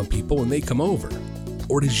jumping on people when they come over?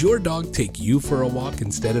 Or does your dog take you for a walk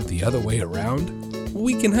instead of the other way around?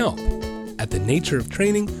 We can help. At The Nature of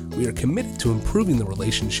Training, we are committed to improving the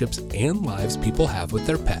relationships and lives people have with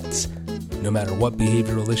their pets. No matter what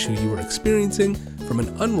behavioral issue you are experiencing, from an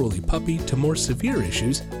unruly puppy to more severe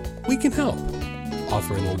issues, we can help.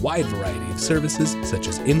 Offering a wide variety of services such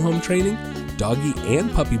as in-home training, doggy and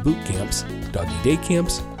puppy boot camps, doggy day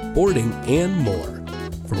camps, boarding, and more.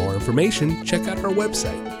 For more information, check out our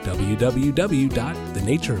website,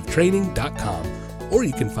 www.thenatureoftraining.com. Or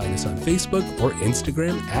you can find us on Facebook or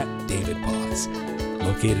Instagram at David Paws.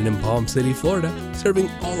 Located in Palm City, Florida, serving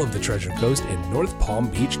all of the Treasure Coast and North Palm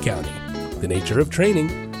Beach County. The Nature of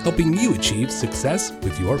Training, helping you achieve success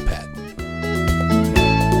with your pet.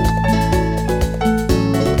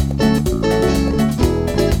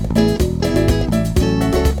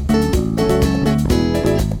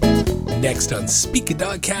 Next on Speak a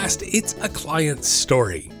Dogcast, it's a client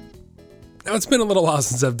story. Now, it's been a little while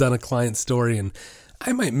since I've done a client story, and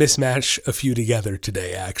I might mismatch a few together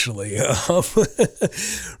today, actually.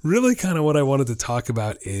 Really kind of what I wanted to talk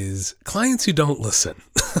about is clients who don't listen.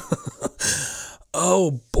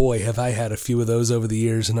 Oh boy, have I had a few of those over the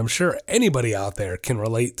years, and I'm sure anybody out there can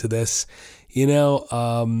relate to this. It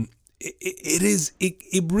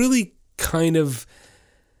really kind of,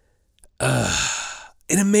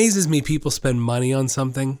 it amazes me people spend money on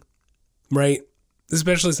something, right?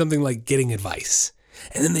 Especially something like getting advice.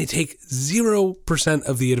 And then they take 0%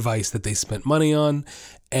 of the advice that they spent money on,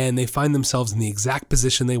 and they find themselves in the exact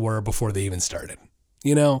position they were before they even started.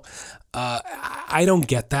 I don't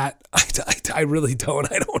get that. I really don't.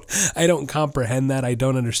 I don't comprehend that. I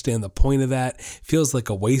don't understand the point of that. It feels like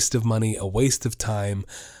a waste of money, a waste of time.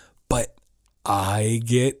 But I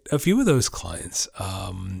get a few of those clients.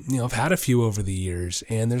 I've had a few over the years,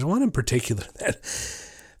 and there's one in particular that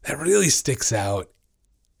really sticks out.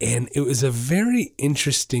 And it was a very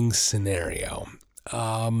interesting scenario.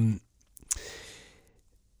 They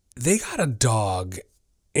got a dog,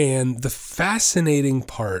 and the fascinating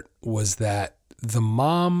part was that the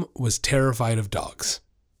mom was terrified of dogs.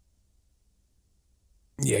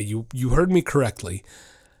 Yeah, you heard me correctly.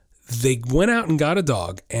 They went out and got a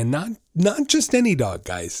dog, and not just any dog,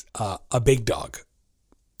 guys, a big dog.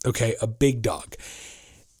 Okay, a big dog.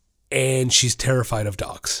 And she's terrified of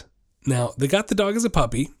dogs. Now, they got the dog as a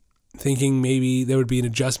puppy, thinking maybe there would be an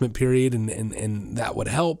adjustment period and that would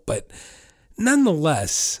help. But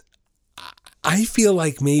nonetheless, I feel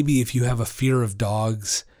like maybe if you have a fear of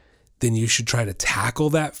dogs, then you should try to tackle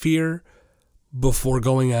that fear before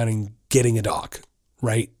going out and getting a dog,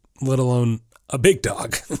 right? Let alone a big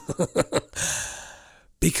dog.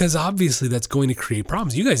 Because obviously that's going to create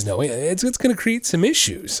problems. You guys know it's going to create some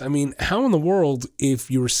issues. I mean, how in the world,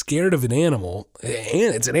 if you were scared of an animal,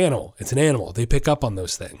 and it's an animal, they pick up on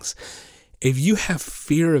those things. If you have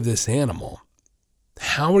fear of this animal,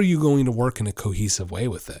 how are you going to work in a cohesive way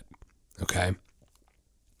with it? Okay.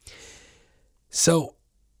 So,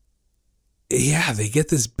 yeah, they get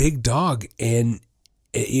this big dog, and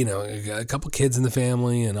a couple kids in the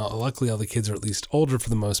family, and luckily all the kids are at least older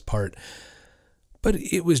for the most part. But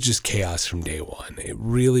it was just chaos from day one. It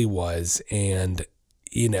really was. And,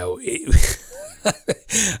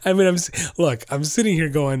 I'm sitting here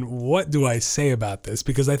going, what do I say about this?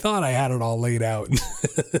 Because I thought I had it all laid out.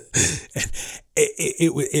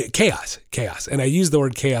 It chaos. And I use the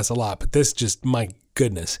word chaos a lot, but this just, my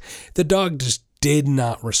goodness, the dog just did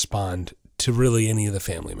not respond to really any of the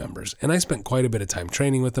family members. And I spent quite a bit of time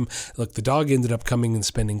training with them. Look, the dog ended up coming and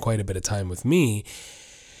spending quite a bit of time with me.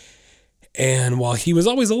 And while he was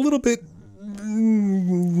always a little bit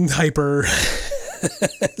hyper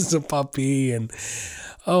as a puppy, and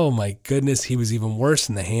oh my goodness, he was even worse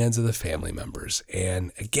in the hands of the family members.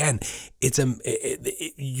 And again,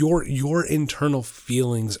 your internal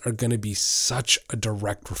feelings are going to be such a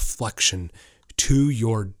direct reflection to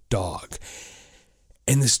your dog.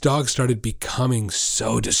 And this dog started becoming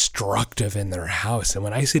so destructive in their house. And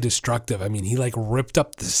when I say destructive, I mean, he ripped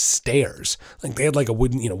up the stairs. They had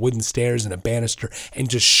wooden stairs and a banister, and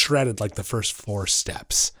just shredded the first 4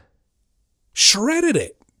 steps. Shredded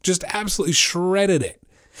it. Just absolutely shredded it.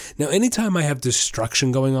 Now, anytime I have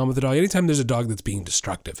destruction going on with a dog, anytime there's a dog that's being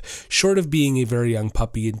destructive, short of being a very young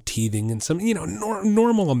puppy and teething and some,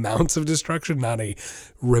 normal amounts of destruction, not a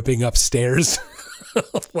ripping up stairs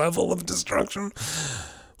level of destruction.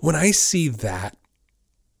 When I see that,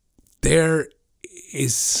 there's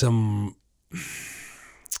some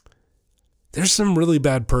really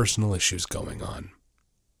bad personal issues going on.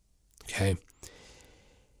 Okay.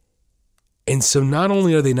 And so not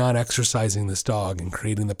only are they not exercising this dog and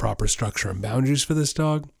creating the proper structure and boundaries for this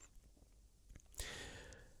dog,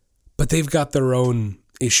 but they've got their own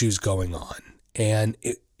issues going on. And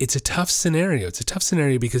it's a tough scenario. It's a tough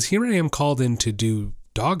scenario because here I am called in to do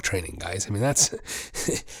dog training, guys. I mean, that's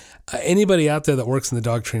anybody out there that works in the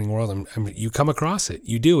dog training world, you come across it.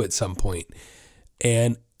 You do at some point.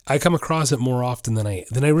 And I come across it more often than I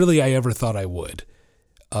ever thought I would,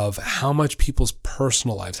 of how much people's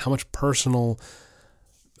personal lives, how much personal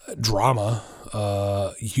drama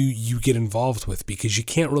you get involved with, because you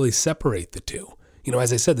can't really separate the two.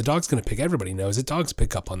 As I said, the dog's going to pick, everybody knows it. Dogs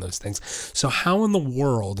pick up on those things. So how in the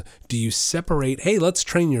world do you separate, hey, let's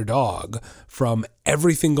train your dog, from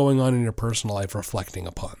everything going on in your personal life reflecting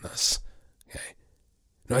upon this? Okay.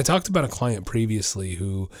 Now, I talked about a client previously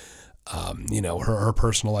who, her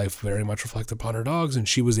personal life very much reflected upon her dogs, and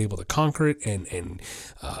she was able to conquer it and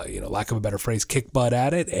lack of a better phrase, kick butt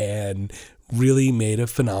at it, and really made a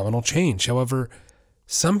phenomenal change. However,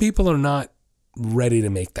 some people are not ready to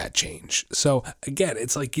make that change. So again,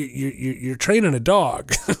 it's like you're training a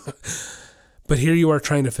dog, but here you are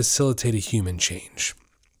trying to facilitate a human change.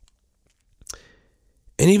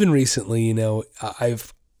 And even recently,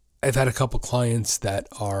 I've had a couple clients that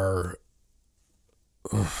are,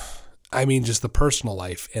 just the personal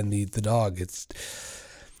life and the dog.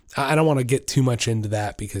 I don't want to get too much into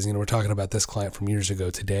that because, we're talking about this client from years ago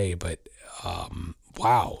today, but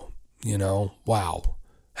wow,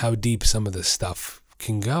 how deep some of this stuff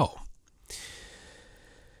can go.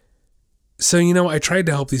 So, I tried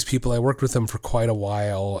to help these people. I worked with them for quite a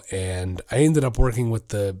while, and I ended up working with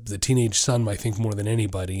the teenage son, I think, more than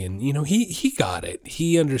anybody. And, he got it.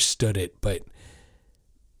 He understood it, but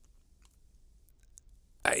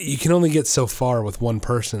you can only get so far with one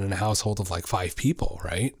person in a household of 5 people,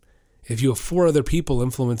 right? If you have 4 other people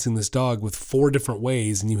influencing this dog with 4 different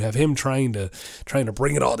ways, and you have him trying to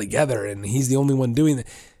bring it all together, and he's the only one doing it,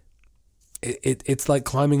 it's like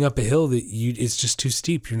climbing up a hill that it's just too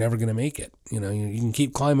steep. You're never going to make it. You can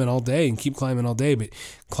keep climbing all day, but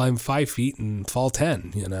climb 5 feet and fall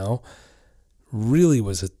 10. Really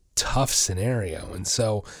was a tough scenario, and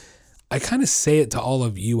so I kind of say it to all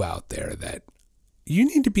of you out there that you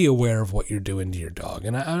need to be aware of what you're doing to your dog.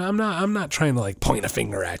 And I'm not trying to point a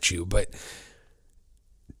finger at you, but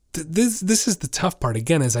this is the tough part.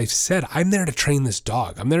 Again, as I've said, I'm there to train this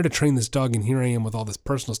dog. And here I am with all this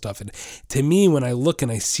personal stuff. And to me, when I look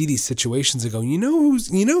and I see these situations, I go,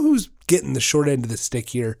 who's getting the short end of the stick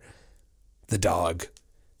here? The dog.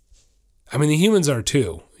 The humans are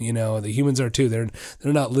too. They're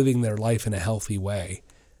not living their life in a healthy way.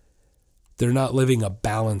 They're not living a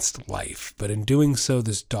balanced life, but in doing so,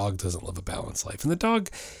 this dog doesn't live a balanced life. And the dog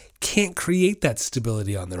can't create that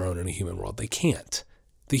stability on their own in a human world. They can't.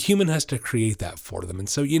 The human has to create that for them. And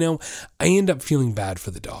so, I end up feeling bad for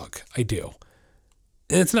the dog. I do.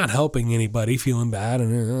 And it's not helping anybody feeling bad,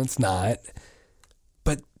 and it's not.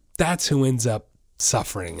 But that's who ends up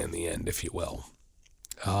suffering in the end, if you will.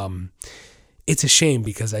 It's a shame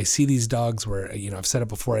because I see these dogs where, I've said it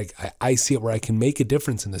before, I see it where I can make a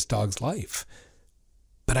difference in this dog's life.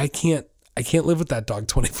 But I can't live with that dog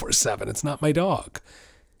 24/7. It's not my dog.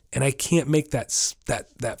 And I can't make that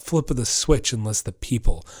flip of the switch unless the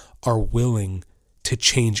people are willing to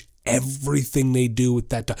change everything they do with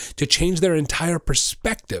that dog, to change their entire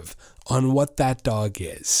perspective on what that dog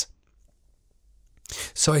is.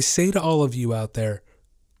 So I say to all of you out there,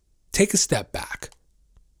 take a step back.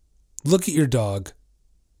 Look at your dog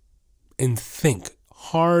and think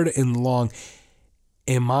hard and long.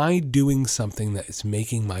 Am I doing something that is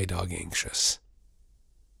making my dog anxious?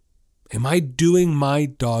 Am I doing my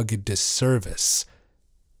dog a disservice?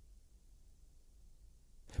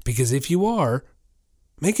 Because if you are,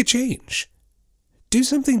 make a change. Do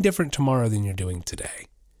something different tomorrow than you're doing today.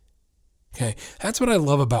 Okay, that's what I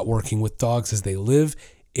love about working with dogs, is they live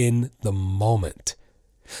in the moment.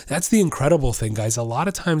 That's the incredible thing, guys. A lot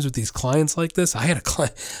of times with these clients like this, I had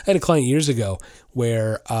a client years ago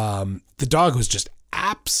where the dog was just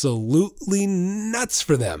absolutely nuts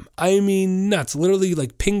for them. I mean, nuts, literally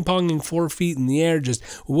like ping-ponging 4 feet in the air, just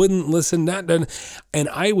wouldn't listen, not done. And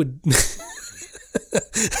I would,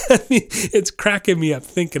 I mean, it's cracking me up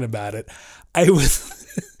thinking about it. I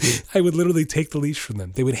would literally take the leash from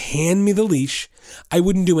them. They would hand me the leash. I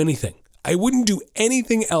wouldn't do anything. I wouldn't do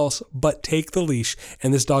anything else but take the leash,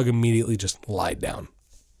 and this dog immediately just lied down.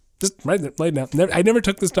 Just right there, laid down. I never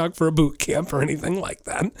took this dog for a boot camp or anything like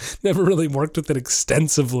that. Never really worked with it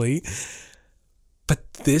extensively.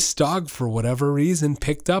 But this dog, for whatever reason,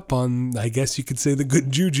 picked up on, I guess you could say, the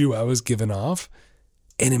good juju I was giving off,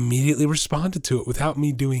 and immediately responded to it without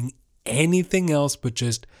me doing anything else but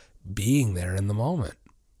just being there in the moment.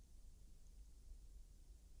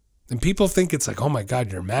 And people think it's like, oh my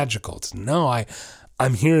God, you're magical. It's no,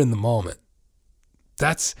 I'm here in the moment.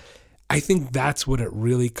 I think that's what it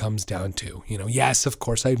really comes down to. You know, yes, of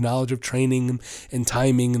course, I have knowledge of training and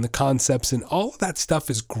timing and the concepts, and all of that stuff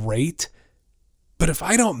is great. But if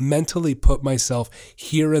I don't mentally put myself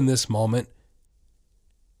here in this moment,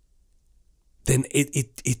 then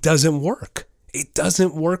it doesn't work. It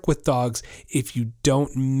doesn't work with dogs if you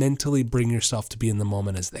don't mentally bring yourself to be in the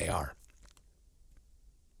moment as they are.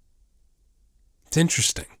 It's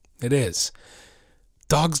interesting. It is.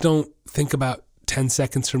 Dogs don't think about 10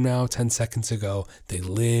 seconds from now, 10 seconds ago. They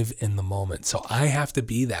live in the moment. So I have to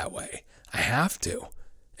be that way. I have to.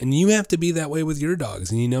 And you have to be that way with your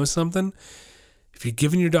dogs. And you know something? If you're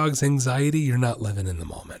giving your dogs anxiety, you're not living in the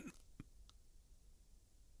moment.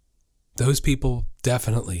 Those people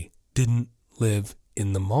definitely didn't live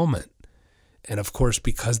in the moment. And of course,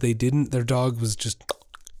 because they didn't, their dog was just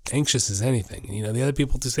anxious as anything. And, you know, the other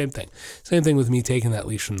people do the same thing. Same thing with me taking that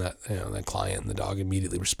leash from that client and the dog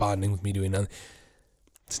immediately responding with me doing nothing.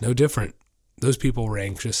 It's no different. Those people were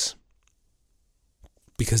anxious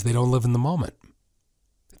because they don't live in the moment.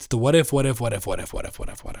 It's the what if.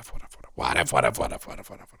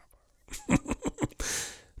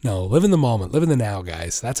 No, live in the moment, live in the now,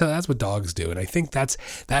 guys. That's what dogs do. And I think that's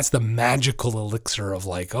the magical elixir of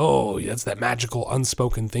like, oh, that's that magical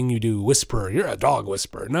unspoken thing you do, whisperer. You're a dog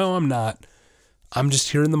whisperer. No, I'm not. I'm just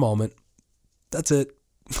here in the moment. That's it.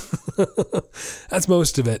 That's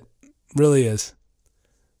most of it. Really is.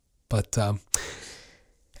 But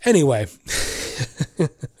anyway,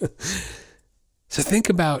 so think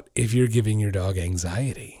about if you're giving your dog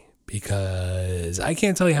anxiety, because I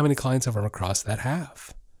can't tell you how many clients I've run across that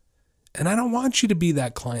have. And I don't want you to be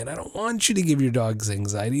that client. I don't want you to give your dogs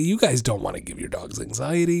anxiety. You guys don't want to give your dogs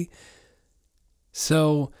anxiety.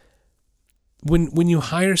 So when you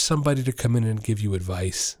hire somebody to come in and give you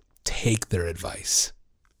advice, take their advice.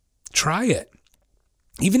 Try it.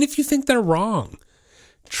 Even if you think they're wrong,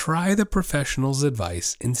 try the professional's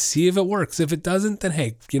advice and see if it works. If it doesn't, then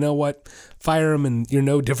hey, you know what? Fire them and you're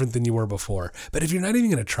no different than you were before. But if you're not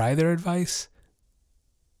even going to try their advice,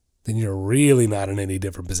 then you're really not in any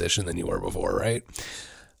different position than you were before, right?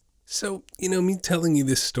 So, me telling you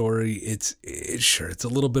this story, it's a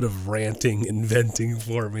little bit of ranting and venting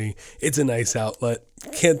for me. It's a nice outlet.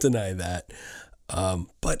 Can't deny that.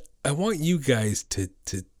 But I want you guys to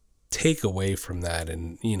take away from that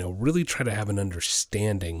and, really try to have an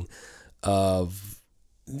understanding of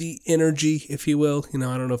the energy, if you will. I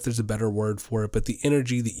don't know if there's a better word for it, but the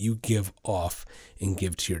energy that you give off and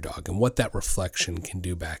give to your dog and what that reflection can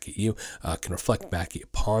do back at you, can reflect back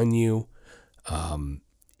upon you. And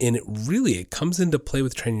it comes into play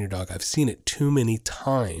with training your dog. I've seen it too many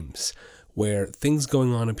times where things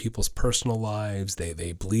going on in people's personal lives,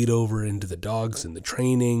 they bleed over into the dogs and the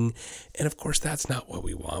training. And of course, that's not what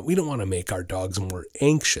we want. We don't want to make our dogs more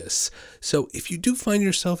anxious. So if you do find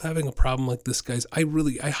yourself having a problem like this, guys, I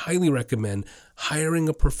highly recommend hiring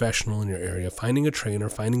a professional in your area, finding a trainer,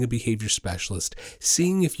 finding a behavior specialist,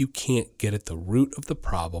 seeing if you can't get at the root of the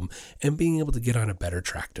problem and being able to get on a better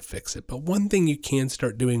track to fix it. But one thing you can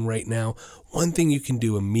start doing right now, one thing you can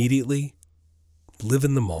do immediately, live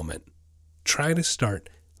in the moment. Try to start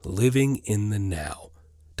living in the now.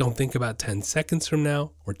 Don't think about 10 seconds from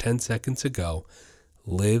now or 10 seconds ago.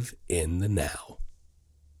 Live in the now.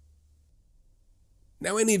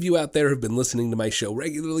 Now, any of you out there who've been listening to my show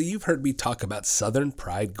regularly, you've heard me talk about Southern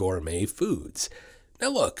Pride Gourmet Foods. Now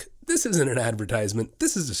look, this isn't an advertisement.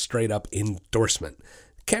 This is a straight up endorsement.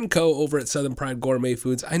 Ken Coe over at Southern Pride Gourmet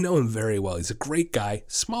Foods, I know him very well. He's a great guy,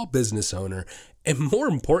 small business owner, and more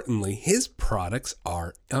importantly, his products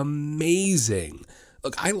are amazing.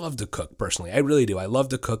 Look, I love to cook personally. I really do. I love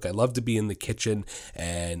to cook. I love to be in the kitchen,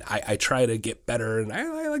 and I try to get better, and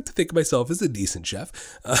I like to think of myself as a decent chef.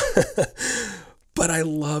 But I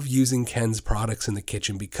love using Ken's products in the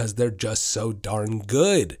kitchen because they're just so darn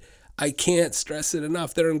good. I can't stress it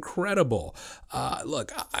enough. They're incredible.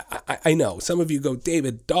 Look, I know some of you go,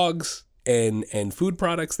 David, dogs and food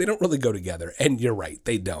products, they don't really go together. And you're right,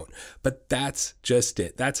 they don't. But that's just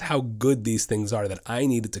it. That's how good these things are that I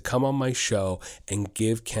needed to come on my show and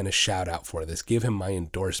give Ken a shout out for this. Give him my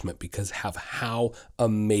endorsement because of how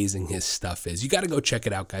amazing his stuff is. You got to go check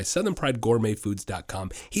it out, guys.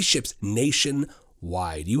 SouthernPrideGourmetFoods.com. He ships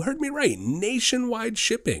nationwide. You heard me right. Nationwide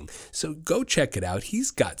shipping. So go check it out.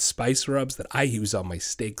 He's got spice rubs that I use on my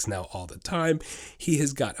steaks now all the time. He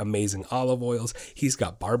has got amazing olive oils. He's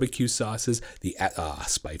got barbecue sauces. The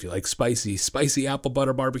spicy apple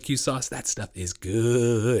butter barbecue sauce. That stuff is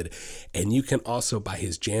good. And you can also buy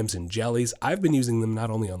his jams and jellies. I've been using them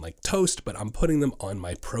not only on like toast, but I'm putting them on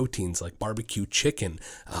my proteins like barbecue chicken.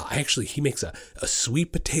 He makes a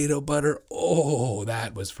sweet potato butter. Oh,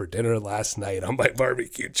 that was for dinner last night on my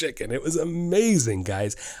barbecue chicken. It was amazing,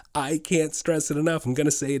 guys. I can't stress it enough. I'm going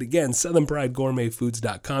to say it again.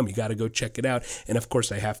 SouthernPrideGourmetFoods.com. You got to go check it out. And of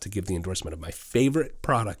course, I have to give the endorsement of my favorite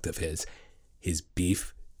product of his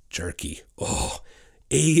beef jerky. Oh,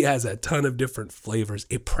 he has a ton of different flavors.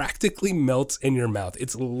 It practically melts in your mouth.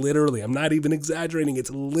 It's literally, I'm not even exaggerating,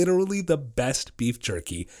 it's literally the best beef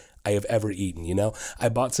jerky I have ever eaten. You know, I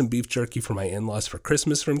bought some beef jerky for my in-laws for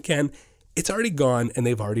Christmas from Ken. It's already gone and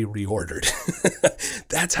they've already reordered.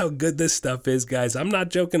 That's how good this stuff is, guys. I'm not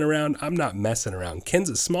joking around. I'm not messing around. Ken's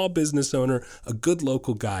a small business owner, a good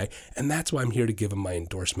local guy, and that's why I'm here to give him my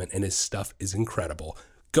endorsement, and his stuff is incredible.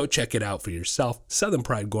 Go check it out for yourself,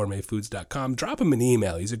 SouthernPrideGourmetFoods.com. Drop him an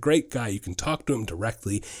email. He's a great guy. You can talk to him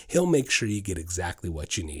directly. He'll make sure you get exactly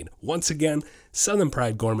what you need. Once again,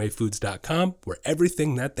 SouthernPrideGourmetFoods.com, where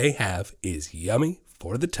everything that they have is yummy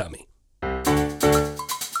for the tummy.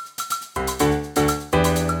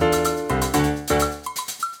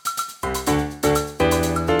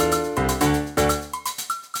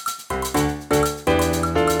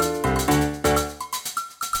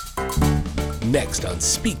 Next on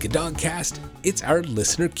Speak a Dogcast, it's our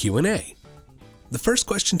listener Q&A. The first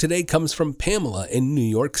question today comes from Pamela in New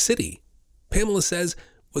York City. Pamela says,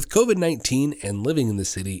 with COVID-19 and living in the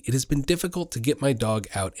city, it has been difficult to get my dog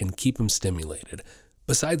out and keep him stimulated.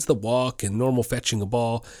 Besides the walk and normal fetching a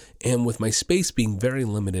ball, and with my space being very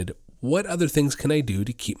limited, what other things can I do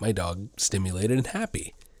to keep my dog stimulated and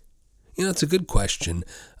happy? You know, it's a good question,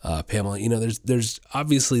 Pamela. You know, there's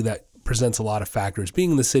obviously that presents a lot of factors. Being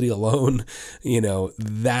in the city alone, you know,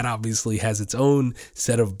 that obviously has its own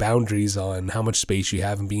set of boundaries on how much space you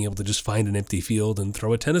have and being able to just find an empty field and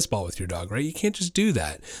throw a tennis ball with your dog, right? You can't just do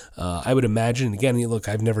that. I would imagine, again, look,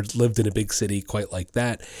 I've never lived in a big city quite like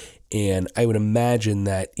that. And I would imagine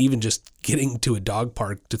that even just getting to a dog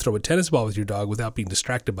park to throw a tennis ball with your dog without being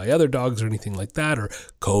distracted by other dogs or anything like that, or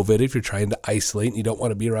COVID, if you're trying to isolate and you don't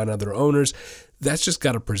want to be around other owners, that's just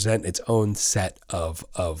got to present its own set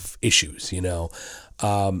of issues, you know.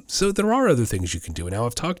 So there are other things you can do. Now,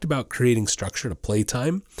 I've talked about creating structure to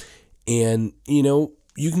playtime, and, you know,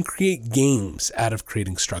 you can create games out of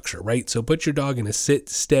creating structure, right? So put your dog in a sit,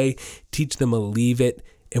 stay, teach them a leave it.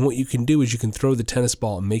 And what you can do is you can throw the tennis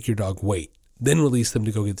ball and make your dog wait, then release them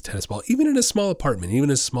to go get the tennis ball. Even in a small apartment, even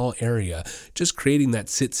a small area, just creating that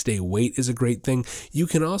sit, stay, wait is a great thing. You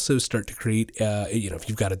can also start to create, if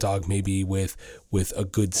you've got a dog maybe with a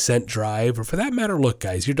good scent drive, or for that matter, look,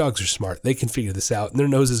 guys, your dogs are smart. They can figure this out, and their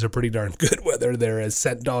noses are pretty darn good, whether they're a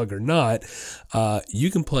scent dog or not. You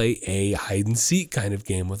can play a hide and seek kind of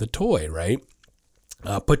game with a toy, right?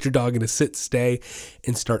 Put your dog in a sit, stay,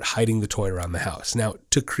 and start hiding the toy around the house. Now,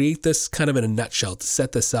 to create this kind of in a nutshell, to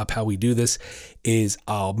set this up, how we do this is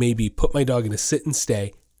I'll maybe put my dog in a sit and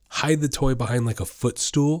stay, hide the toy behind like a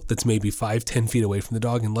footstool that's maybe 5-10 feet away from the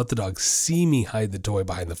dog, and let the dog see me hide the toy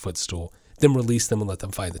behind the footstool, then release them and let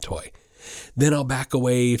them find the toy. Then I'll back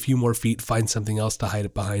away a few more feet, find something else to hide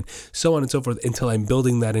it behind, so on and so forth, until I'm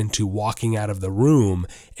building that into walking out of the room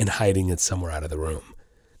and hiding it somewhere out of the room.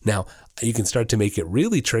 Now, you can start to make it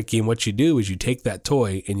really tricky, and what you do is you take that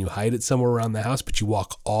toy and you hide it somewhere around the house, but you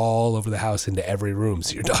walk all over the house into every room,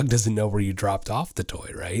 so your dog doesn't know where you dropped off the toy,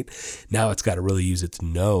 right? Now it's got to really use its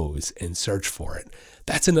nose and search for it.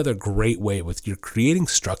 That's another great way. With you're creating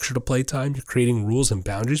structure to playtime, you're creating rules and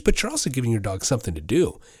boundaries, but you're also giving your dog something to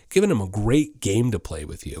do, giving him a great game to play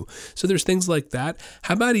with you. So there's things like that.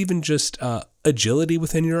 How about even just agility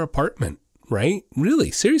within your apartment? Right?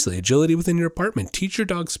 Really, seriously, agility within your apartment. Teach your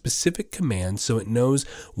dog specific commands so it knows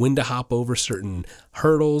when to hop over certain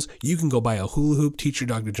hurdles. You can go buy a hula hoop, teach your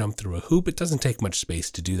dog to jump through a hoop. It doesn't take much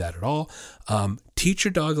space to do that at all. Teach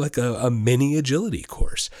your dog like a mini agility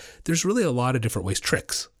course. There's really a lot of different ways.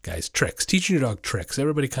 Tricks, guys, tricks. Teaching your dog tricks.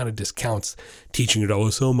 Everybody kind of discounts teaching your dog,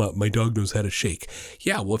 oh, so my dog knows how to shake.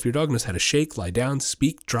 Yeah, well, if your dog knows how to shake, lie down,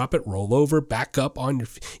 speak, drop it, roll over, back up on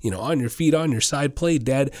your feet, on your side, play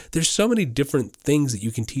dead. There's so many different things that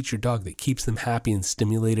you can teach your dog that keeps them happy and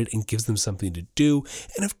stimulated and gives them something to do.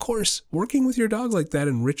 And of course, working with your dog like that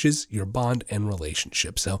enriches your bond and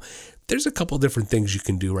relationship. So there's a couple different things you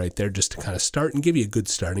can do right there just to kind of start and give you a good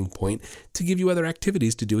starting point to give you other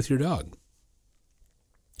activities to do with your dog.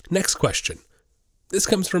 Next question. This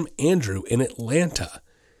comes from Andrew in Atlanta.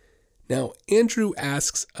 Now, Andrew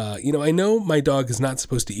asks, I know my dog is not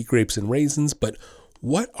supposed to eat grapes and raisins, but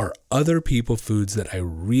what are other people foods that I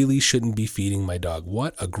really shouldn't be feeding my dog?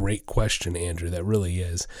 What a great question, Andrew. That really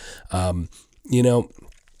is. There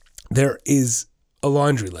is a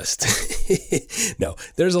laundry list. No,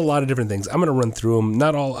 there's a lot of different things. I'm going to run through them.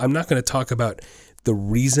 I'm not going to talk about the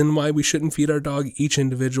reason why we shouldn't feed our dog each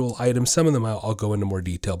individual item. Some of them I'll go into more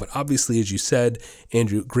detail, but obviously, as you said,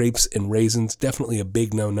 Andrew, grapes and raisins, definitely a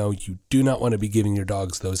big no-no. You do not want to be giving your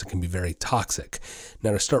dogs those. It can be very toxic.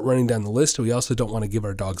 Now, to start running down the list, we also don't want to give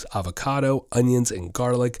our dogs avocado, onions, and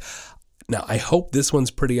garlic. Now, I hope this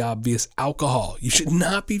one's pretty obvious. Alcohol. You should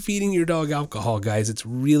not be feeding your dog alcohol, guys. It's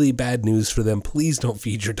really bad news for them. Please don't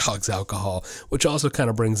feed your dogs alcohol, which also kind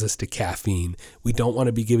of brings us to caffeine. We don't want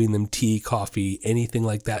to be giving them tea, coffee, anything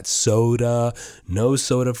like that. Soda, no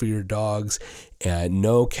soda for your dogs, and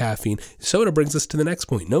no caffeine. Soda brings us to the next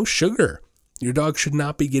point. No sugar. Your dog should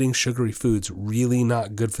not be getting sugary foods. Really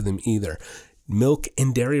not good for them either. Milk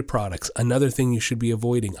and dairy products, another thing you should be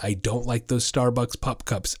avoiding. I don't like those Starbucks Pup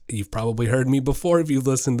Cups. You've probably heard me before if you've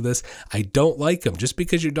listened to this. I don't like them. Just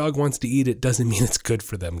because your dog wants to eat it doesn't mean it's good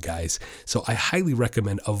for them, guys. So I highly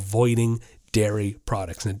recommend avoiding dairy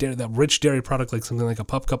products. And that rich dairy product, like something like a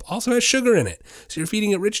Pup Cup, also has sugar in it. So you're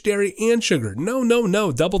feeding it rich dairy and sugar.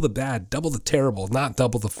 No. Double the bad, double the terrible, not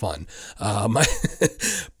double the fun.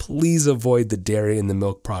 Please avoid the dairy and the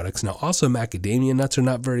milk products. Now, also macadamia nuts are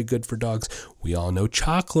not very good for dogs. We all know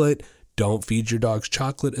chocolate. Don't feed your dogs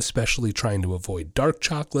chocolate, especially trying to avoid dark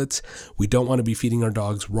chocolates. We don't want to be feeding our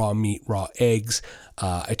dogs raw meat, raw eggs.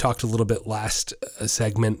 I talked a little bit last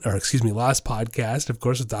podcast, of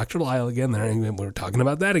course, with Dr. Lyle again. We were talking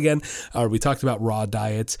about that again. We talked about raw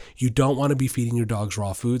diets. You don't want to be feeding your dogs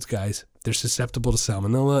raw foods, guys. They're susceptible to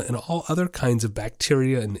salmonella and all other kinds of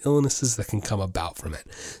bacteria and illnesses that can come about from it.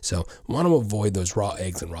 So want to avoid those raw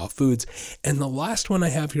eggs and raw foods. And the last one I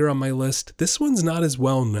have here on my list, this one's not as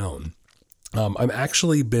well known. I've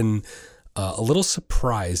actually been a little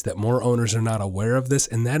surprised that more owners are not aware of this,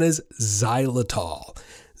 and that is xylitol.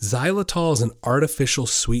 Xylitol is an artificial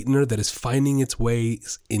sweetener that is finding its way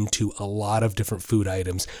into a lot of different food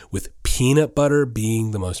items, with peanut butter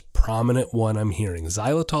being the most prominent one I'm hearing.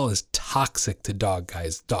 Xylitol is toxic to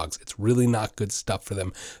dogs. It's really not good stuff for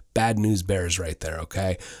them. Bad news bears right there,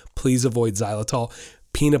 okay? Please avoid xylitol.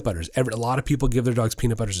 Peanut butters. A lot of people give their dogs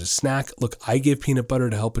peanut butter as a snack. Look, I give peanut butter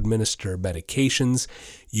to help administer medications.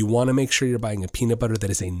 You want to make sure you're buying a peanut butter that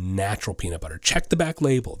is a natural peanut butter. Check the back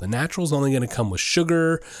label. The natural is only going to come with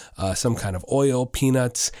sugar, some kind of oil,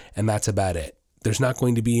 peanuts, and that's about it. There's not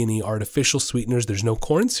going to be any artificial sweeteners. There's no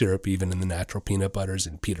corn syrup even in the natural peanut butters.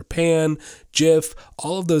 And Peter Pan, Jif,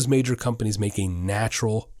 all of those major companies make a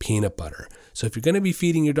natural peanut butter. So if you're going to be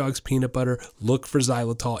feeding your dogs peanut butter, look for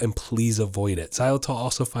xylitol and please avoid it. Xylitol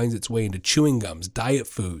also finds its way into chewing gums, diet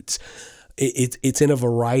foods, It's in a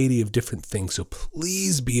variety of different things. So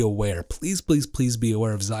please be aware. Please be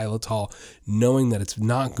aware of xylitol, knowing that it's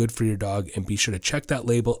not good for your dog, and be sure to check that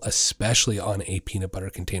label, especially on a peanut butter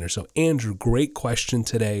container. So Andrew, great question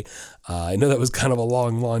today. I know that was kind of a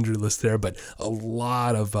long laundry list there, but a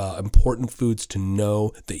lot of important foods to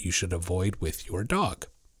know that you should avoid with your dog.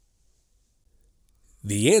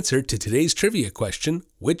 The answer to today's trivia question,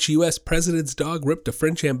 which U.S. president's dog ripped a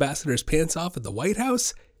French ambassador's pants off at the White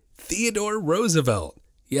House? Theodore Roosevelt.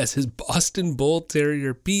 Yes, his Boston Bull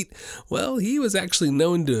Terrier Pete, well, he was actually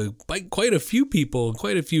known to bite quite a few people,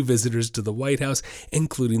 quite a few visitors to the White House,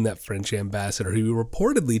 including that French ambassador who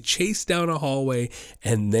reportedly chased down a hallway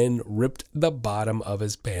and then ripped the bottom of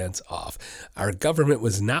his pants off. Our government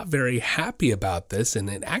was not very happy about this, and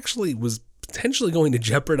it actually was potentially going to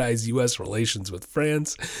jeopardize U.S. relations with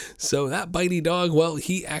France. So that bitey dog, well,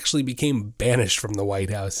 he actually became banished from the White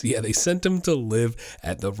House. Yeah, they sent him to live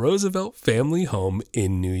at the Roosevelt family home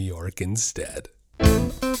in New York instead.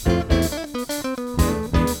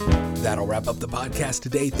 That'll wrap up the podcast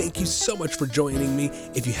today. Thank you so much for joining me.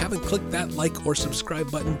 If you haven't clicked that like or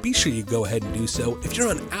subscribe button, be sure you go ahead and do so. If you're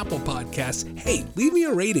on Apple Podcasts, hey, leave me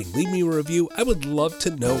a rating, leave me a review. I would love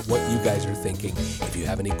to know what you guys are thinking. If you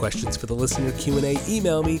have any questions for the listener Q&A,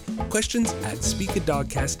 email me,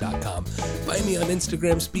 questions@speakadogcast.com. Find me on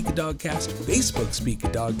Instagram, SpeakADogcast, Facebook,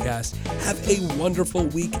 SpeakADogcast. Have a wonderful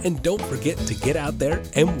week, and don't forget to get out there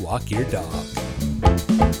and walk your dog.